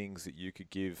 3 things that you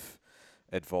could give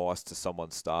advice to someone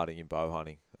starting in bow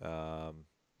hunting? They're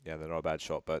not a bad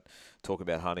shot, but talking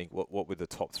about hunting, what would the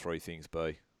top 3 things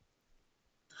be?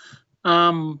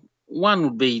 One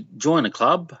would be join a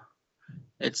club.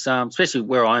 It's especially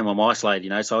where I am, I'm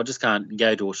isolated, so I just can't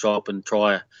go to a shop and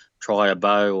try a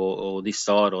bow or this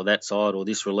side or that side or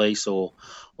this release or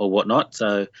whatnot.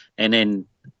 So, and then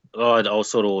I was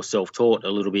sort of self-taught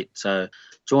a little bit. So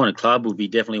join a club would be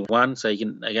definitely one. So you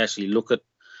can actually look at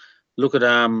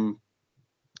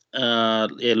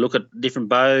different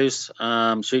bows,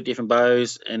 shoot different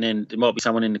bows, and then there might be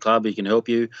someone in the club who can help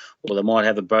you, or they might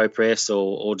have a bow press,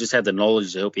 or just have the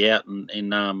knowledge to help you out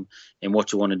in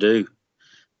what you want to do.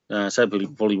 So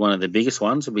probably one of the biggest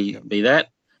ones would be that.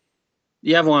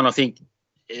 The other one I think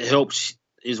helps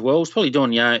as well is probably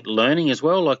doing your own learning as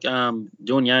well, like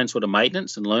doing your own sort of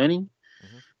maintenance and learning.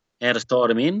 how to start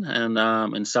them in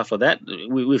and stuff like that.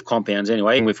 With compounds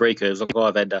anyway, and with recurves, like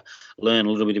I've had to learn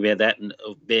a little bit about that and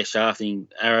bare shafting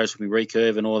arrows with my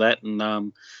recurve and all that,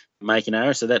 and making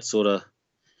arrows. So that sort of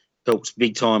helps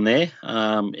big time there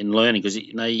in learning, because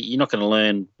you're not going to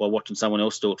learn by watching someone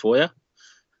else do it for you.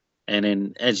 And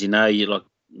then, as you know, you're like,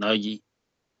 no,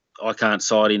 I can't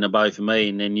sight in a bow for me,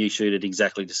 and then you shoot it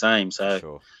exactly the same. So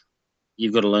Sure.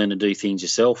 you've got to learn to do things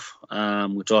yourself,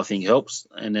 which I think helps.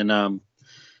 And then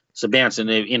so bouncing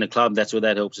in a club, that's where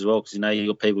that helps as well, because you've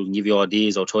got people who can give you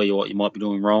ideas or tell you what you might be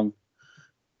doing wrong.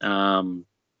 So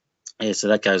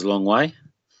that goes a long way.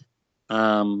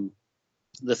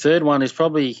 The third one is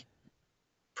probably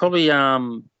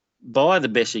buy the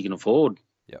best you can afford.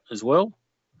 Yep. As well.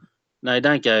 No,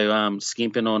 don't go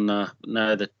skimping on the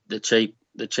cheap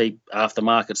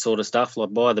aftermarket sort of stuff.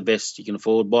 Like, buy the best you can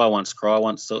afford. Buy once, cry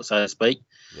once, so to speak.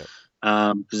 Yep.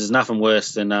 Because there's nothing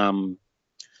worse than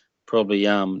probably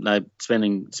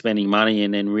spending money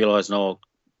and then realising,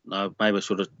 maybe I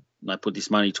should have put this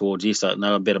money towards this,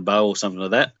 a better bow or something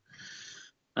like that.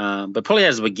 But probably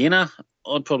as a beginner,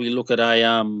 I'd probably look at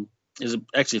there's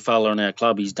actually a fella in our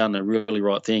club. He's done the really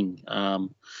right thing.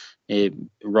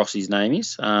 Rossi's name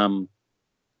is.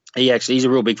 He's a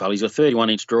real big fella. He's a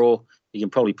 31-inch draw. He can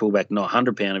probably pull back not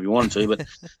 100 pound if you wanted to, but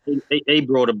he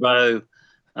brought a bow.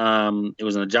 It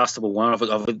was an adjustable one. I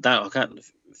can't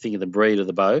think of the breed of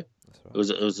the bow. Right. It was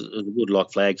a good,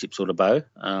 like, flagship sort of bow.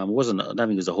 I don't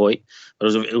think it was a Hoyt,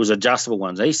 but it was adjustable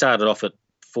ones. He started off at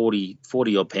 40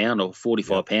 odd pound or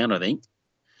 45 pound, I think,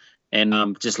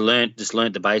 and just learnt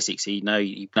the basics.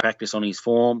 He practiced on his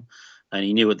form, and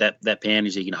he knew what that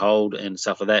poundage he can hold and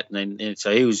stuff like that. And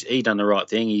so he done the right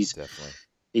thing. He's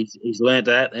learnt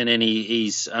that, and then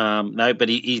he's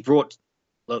brought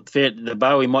the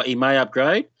bow. He may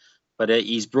upgrade, but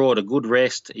he's brought a good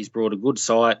rest. He's brought a good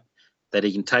sight that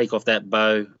he can take off that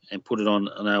bow and put it on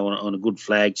a good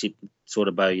flagship sort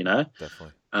of bow.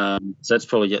 Definitely. So that's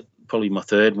probably my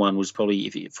third one. Was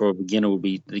probably, for a beginner, would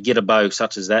be to get a bow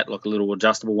such as that, like a little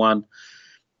adjustable one.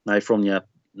 From your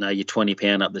 20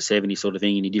 pound up to 70 sort of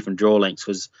thing in your different draw lengths,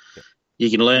 because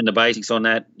you can learn the basics on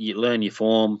that. You learn your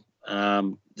form.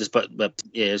 So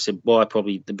buy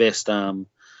probably the best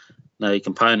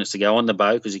components to go on the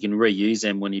bow, because you can reuse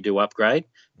them when you do upgrade,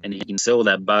 and you can sell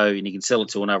that bow and you can sell it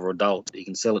to another adult. You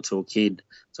can sell it to a kid,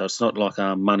 so it's not like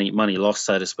money lost,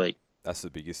 so to speak. That's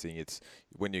the biggest thing. It's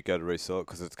when you go to resell it,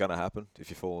 because it's going to happen. If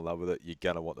you fall in love with it, you're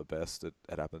going to want the best. It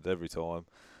happens every time.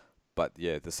 But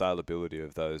yeah, the saleability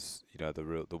of those,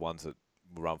 the ones that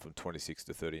run from 26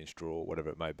 to 30-inch draw,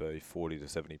 whatever it may be, 40 to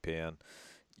 70 pound,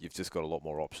 you've just got a lot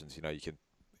more options. You can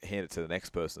hand it to the next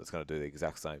person that's going to do the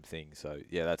exact same thing. So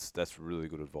yeah, that's really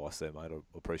good advice there, mate. I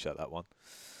appreciate that one.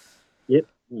 Yep,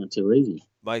 not too easy,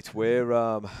 mate. Where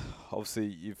obviously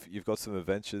you've got some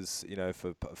adventures,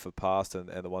 for past and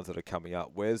the ones that are coming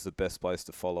up. Where's the best place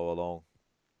to follow along?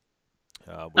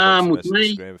 We've mentioned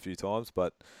Instagram a few times,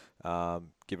 but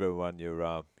give everyone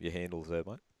your handles there,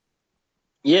 mate.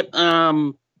 Yep.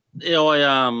 I'm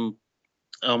on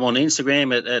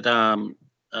Instagram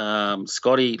at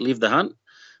Scotty Live the Hunt.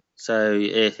 So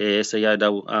SCOTTY,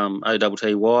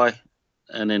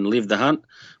 and then Live the Hunt,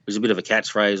 which is a bit of a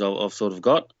catchphrase I've sort of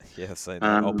got. Yeah, I've seen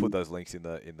that. I'll put those links in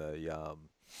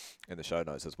the show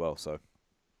notes as well. So.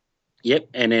 Yep,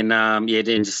 and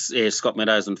then Scott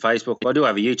Meadows on Facebook. I do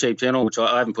have a YouTube channel, which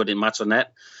I haven't put in much on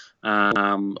that.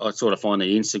 I sort of find that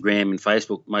Instagram and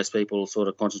Facebook, most people sort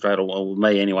of concentrate on, with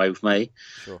me anyway, with me.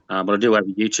 Sure. But I do have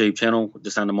a YouTube channel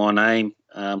just under my name,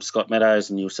 Scott Meadows,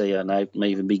 and you'll see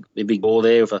me with a big ball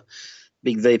there with a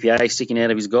big VPA sticking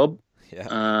out of his gob.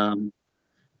 Yeah.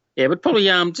 But probably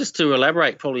just to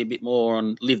elaborate probably a bit more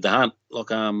on Live the Hunt. Like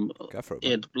Go for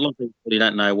it, a lot of people really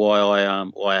don't know why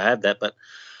I have that, but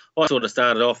I sort of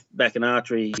started off back in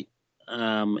archery,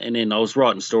 and then I was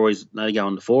writing stories. They go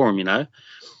on the forum, and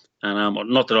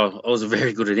not that I was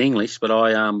very good at English, but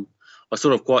I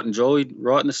sort of quite enjoyed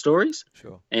writing the stories.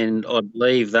 Sure. And I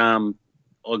believe I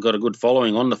got a good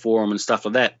following on the forum and stuff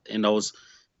like that, and I was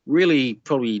really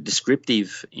probably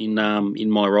descriptive in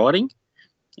my writing.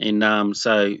 And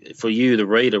so for you, the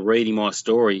reader, reading my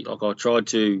story, like I tried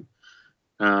to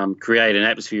create an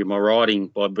atmosphere of my writing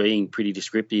by being pretty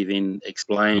descriptive in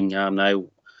explaining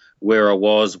where I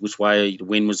was, which way the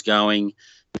wind was going,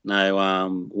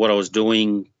 what I was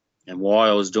doing and why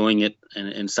I was doing it,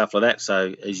 and stuff like that.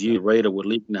 So as you, the reader, were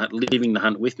living the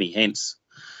hunt with me, hence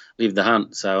Live the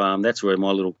Hunt. So that's where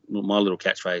my little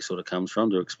catchphrase sort of comes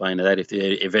from, to explain that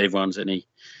if everyone's any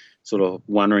sort of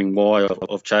wondering why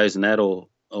I've chosen that or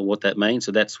what that means.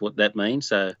 So that's what that means.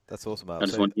 So that's awesome, mate.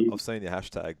 I've seen your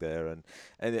hashtag there,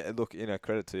 and look,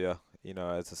 credit to you.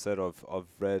 as I said, I've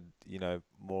read,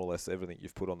 more or less everything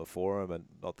you've put on the forum, and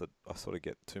not that I sort of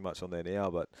get too much on there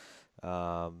now, but,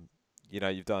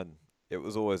 you've done. It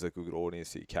was always a good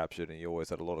audience that you captured, and you always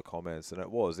had a lot of comments, and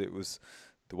it was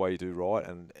the way you do right,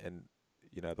 and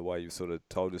the way you sort of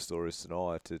told your stories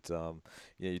tonight.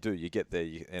 You get there,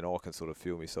 and I can sort of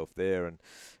feel myself there, and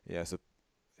so.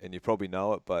 And you probably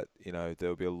know it, but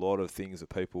there'll be a lot of things that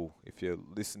people, if you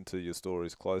listen to your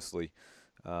stories closely,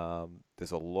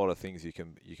 there's a lot of things you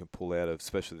can pull out of,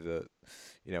 especially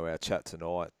our chat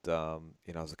tonight.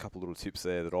 There's a couple of little tips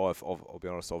there that I'll be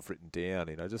honest, I've written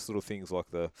down. Just little things like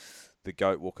the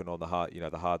goat walking on the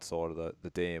hard side of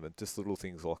the dam, and just little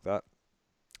things like that.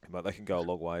 But they can go a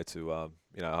long way to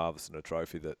harvesting a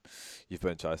trophy that you've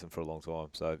been chasing for a long time.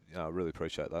 So I really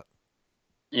appreciate that.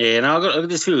 Yeah, and I've got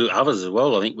just a few others as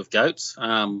well, I think, with goats.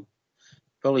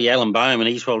 Probably Alan Bowman,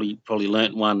 he's probably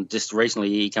learnt one just recently.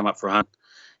 He came up for a hunt,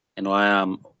 and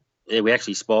we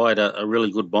actually spied a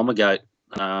really good bomber goat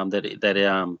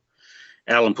that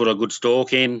Alan put a good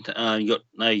stalk in. He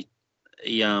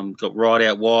got right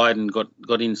out wide and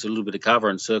got into a little bit of cover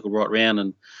and circled right round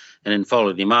and then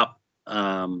followed him up.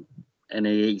 And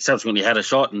he subsequently had a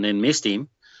shot and then missed him.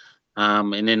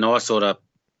 And then I sort of,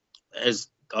 as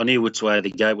I knew which way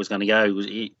the goat was going to go.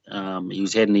 He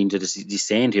was heading into this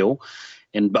sand hill,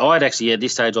 and I'd actually at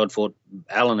this stage I'd thought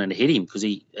Alan had hit him because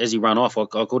as he ran off, I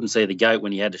couldn't see the goat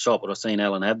when he had the shot, but I seen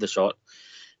Alan have the shot,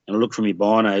 and I looked from my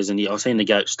binos and I seen the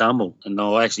goat stumble, and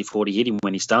I actually thought he hit him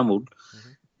when he stumbled,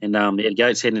 and the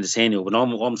goat's heading into the sand hill, but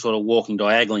I'm sort of walking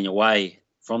diagonally away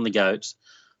from the goats.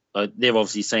 They've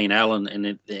obviously seen Alan,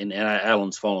 and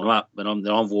Alan's following up, but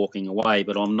I'm walking away,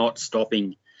 but I'm not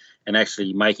stopping and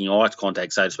actually making eye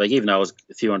contact, so to speak, even though I was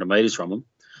a few hundred metres from them.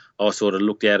 I sort of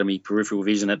looked out of my peripheral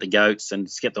vision at the goats and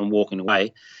just kept on walking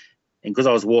away. And because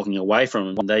I was walking away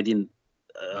from them, they didn't,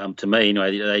 to me,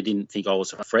 they didn't think I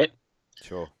was a threat.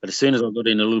 Sure. But as soon as I got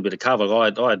in a little bit of cover, I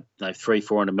had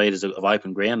 300-400 metres of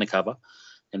open ground to cover.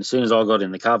 And as soon as I got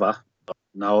in the cover,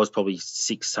 I was probably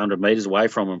 600 metres away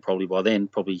from them probably by then,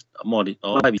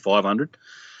 maybe 500.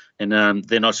 And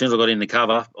then as soon as I got in the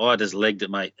cover, I just legged it,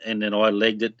 mate. And then I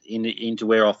legged it into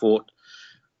where I thought,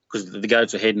 because the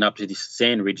goats were heading up to this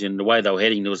sand ridge, and the way they were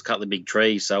heading, there was a couple of big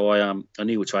trees. So I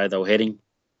knew which way they were heading.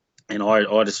 And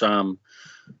I just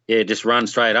run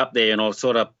straight up there. And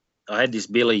I had this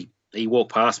Billy, he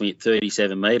walked past me at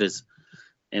 37 metres.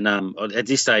 And at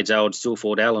this stage, I would still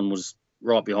thought Alan was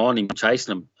right behind him,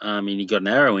 chasing him. And he got an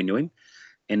arrow into him.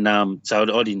 And so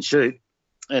I didn't shoot.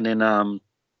 And then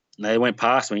they went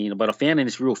past me, but I found in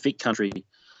this real thick country,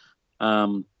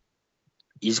 you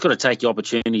just got to take your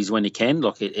opportunities when you can.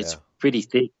 Like it's pretty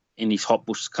thick in this hot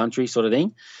bush country sort of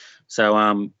thing.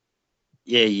 So,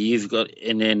 you've got,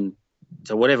 and then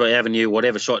so whatever avenue,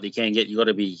 whatever shot you can get, you got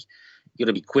to be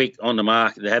quick on the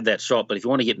mark to have that shot. But if you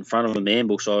want to get in front of them, the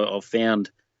ambush, I've found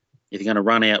if you're going to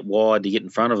run out wide to get in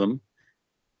front of them,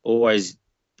 I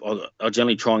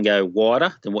generally try and go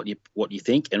wider than what you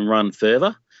think and run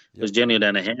further. Because generally I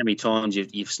don't know how many times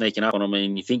you're sneaking up on them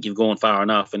and you think you've gone far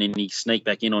enough, and then you sneak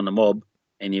back in on the mob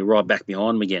and you're right back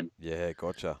behind them again. Yeah,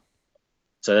 gotcha.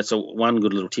 So that's one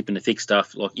good little tip in the thick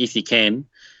stuff. Like if you can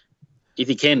keep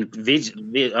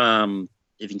an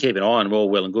eye on them, all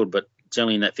well and good, but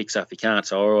generally in that thick stuff you can't.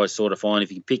 So I always sort of find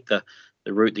if you can pick the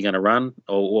route they're going to run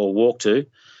or walk to,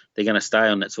 they're going to stay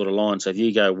on that sort of line. So if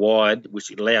you go wide,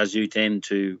 which allows you then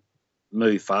to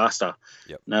move faster,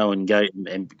 and go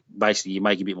and basically you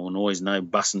make a bit more noise,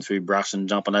 busting through brush and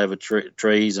jumping over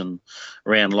trees and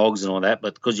around logs and all that.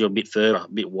 But because you're a bit further, a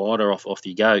bit wider off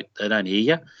your goat, they don't hear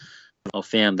you. I've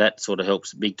found that sort of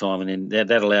helps big time, and then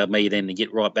that allowed me then to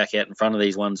get right back out in front of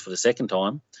these ones for the second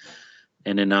time.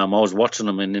 And then I was watching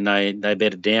them, and then they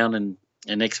bedded down, and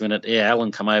next minute,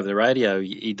 Alan come over the radio.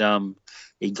 He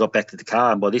got back to the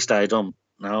car, and by this stage I'm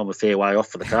a fair way off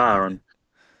for the car, and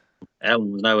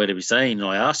Alan was nowhere to be seen. And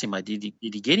I asked him, mate, did he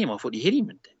get him? I thought you hit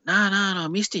him. And, no, I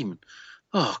missed him.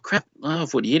 Oh, crap. No, I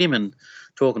thought you hit him. And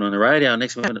talking on the radio,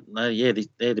 next minute,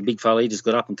 the big fella, he just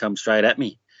got up and come straight at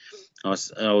me. I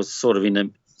was sort of in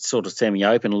the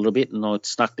semi-open a little bit, and I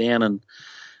snuck down,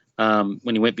 and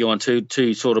when he went behind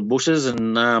two sort of bushes,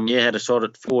 and had a shot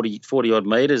at 40 odd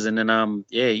metres, and then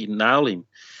he nailed him.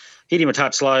 Hit him a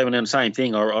touch slow, and then the same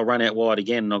thing. I ran out wide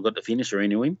again, and I got the finisher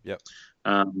into him. Yep.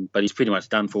 But he's pretty much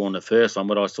done for on the first one.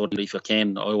 But I thought if I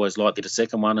can, I always like to get a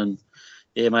second one. And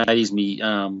mate, he's me.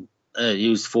 He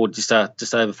was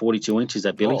just over 42 inches,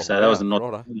 that Billy. So that was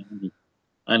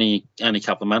only a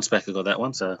couple of months back I got that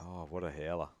one. So what a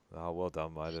howler! Oh, well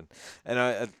done, mate. And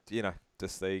I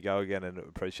just there you go again, and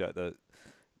appreciate that.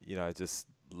 Just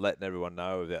letting everyone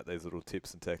know about these little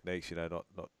tips and techniques. Not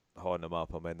hiding them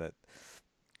up. I mean that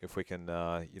if we can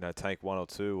take 1 or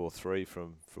 2 or 3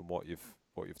 from what you've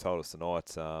told us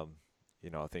tonight, I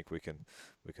think we can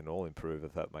all improve,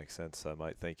 if that makes sense. So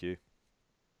mate, thank you.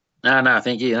 No,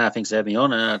 thank you. No, thanks for having me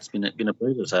on. It's been a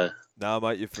pleasure. So no,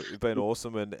 mate, you've been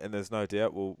awesome, and there's no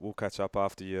doubt we'll catch up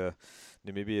after your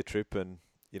Namibia trip and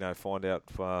find out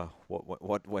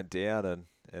what went down,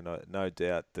 and no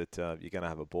doubt that you're going to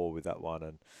have a ball with that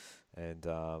one, and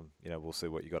we'll see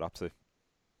what you got up to.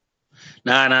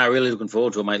 No, really looking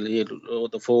forward to it, mate.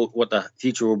 What the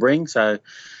future will bring. So,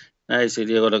 he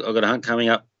said I've got a hunt coming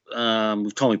up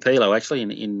with Tommy Pilo actually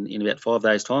in about 5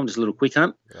 days' time. Just a little quick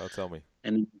hunt. Good old Tommy.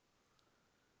 And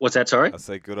what's that? Sorry. I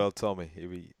say good old Tommy.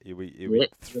 He'll Yeah,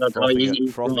 be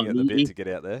frothing at the bit to get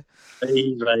out there.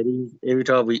 Every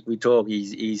time we talk,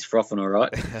 he's frothing all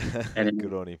right. And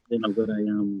good on him. Then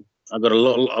I've got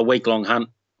a week-long hunt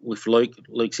with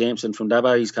Luke Sampson from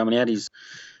Dubbo. He's coming out. He's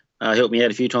helped me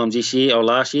out a few times this year or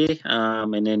last year.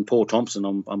 And then Paul Thompson,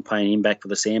 I'm paying him back for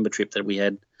the Samba trip that we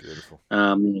had. Beautiful.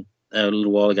 A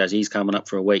little while ago. He's coming up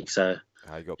for a week. So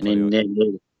you got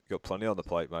plenty on the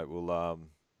plate, mate. We'll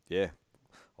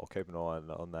I'll keep an eye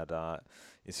on that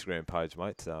Instagram page,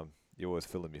 mate. You're always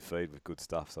filling your feed with good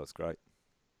stuff, so it's great.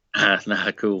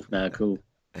 Cool.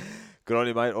 Good on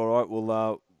you, mate. All right,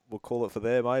 we'll call it for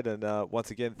there, mate. And once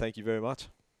again, thank you very much.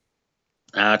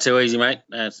 Too easy, mate.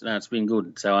 It's been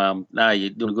good. So,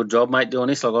 you're doing a good job, mate, doing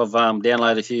this. Like I've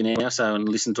downloaded a few now, and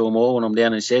listen to them all when I'm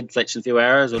down in the shed, fletching a few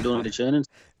arrows or doing the tunings.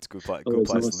 It's a good place to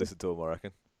listen to them, I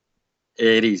reckon.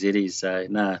 It is. So,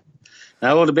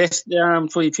 all the best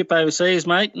for your trip overseas,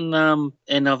 mate. And I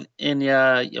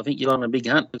think you're on a big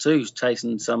hunt too,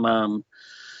 chasing some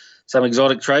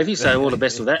exotic trophies. So all the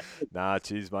best with that.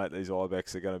 Cheers, mate. These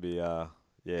Ibex are going to be,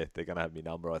 they're going to have me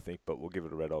number, I think, but we'll give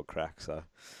it a red old crack. So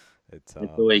it's that's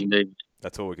all we can do.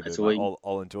 That's all we can do. Mate.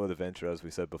 I'll enjoy the venture, as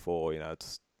we said before.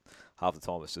 It's half the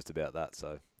time it's just about that.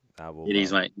 So it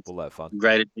is, mate. We'll have fun.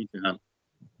 Great adventure hunt.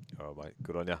 All right, mate.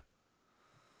 Good on you.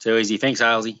 Too easy. Thanks,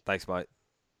 Halsey. Thanks, mate.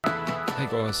 Hey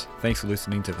guys, thanks for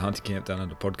listening to the Hunting Camp Down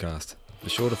Under podcast. Be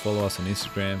sure to follow us on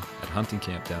Instagram at Hunting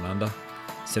Camp Down Under.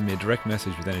 Send me a direct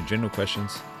message with any general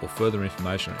questions or further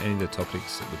information on any of the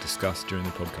topics that were discussed during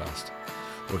the podcast.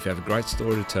 Or if you have a great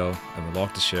story to tell and would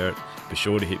like to share it, be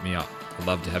sure to hit me up. I'd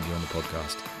love to have you on the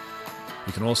podcast.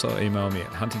 You can also email me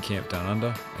at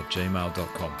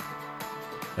huntingcampdownunder@gmail.com.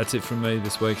 That's it from me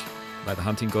this week. May the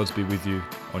hunting gods be with you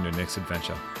on your next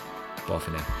adventure. Bye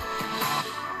for now.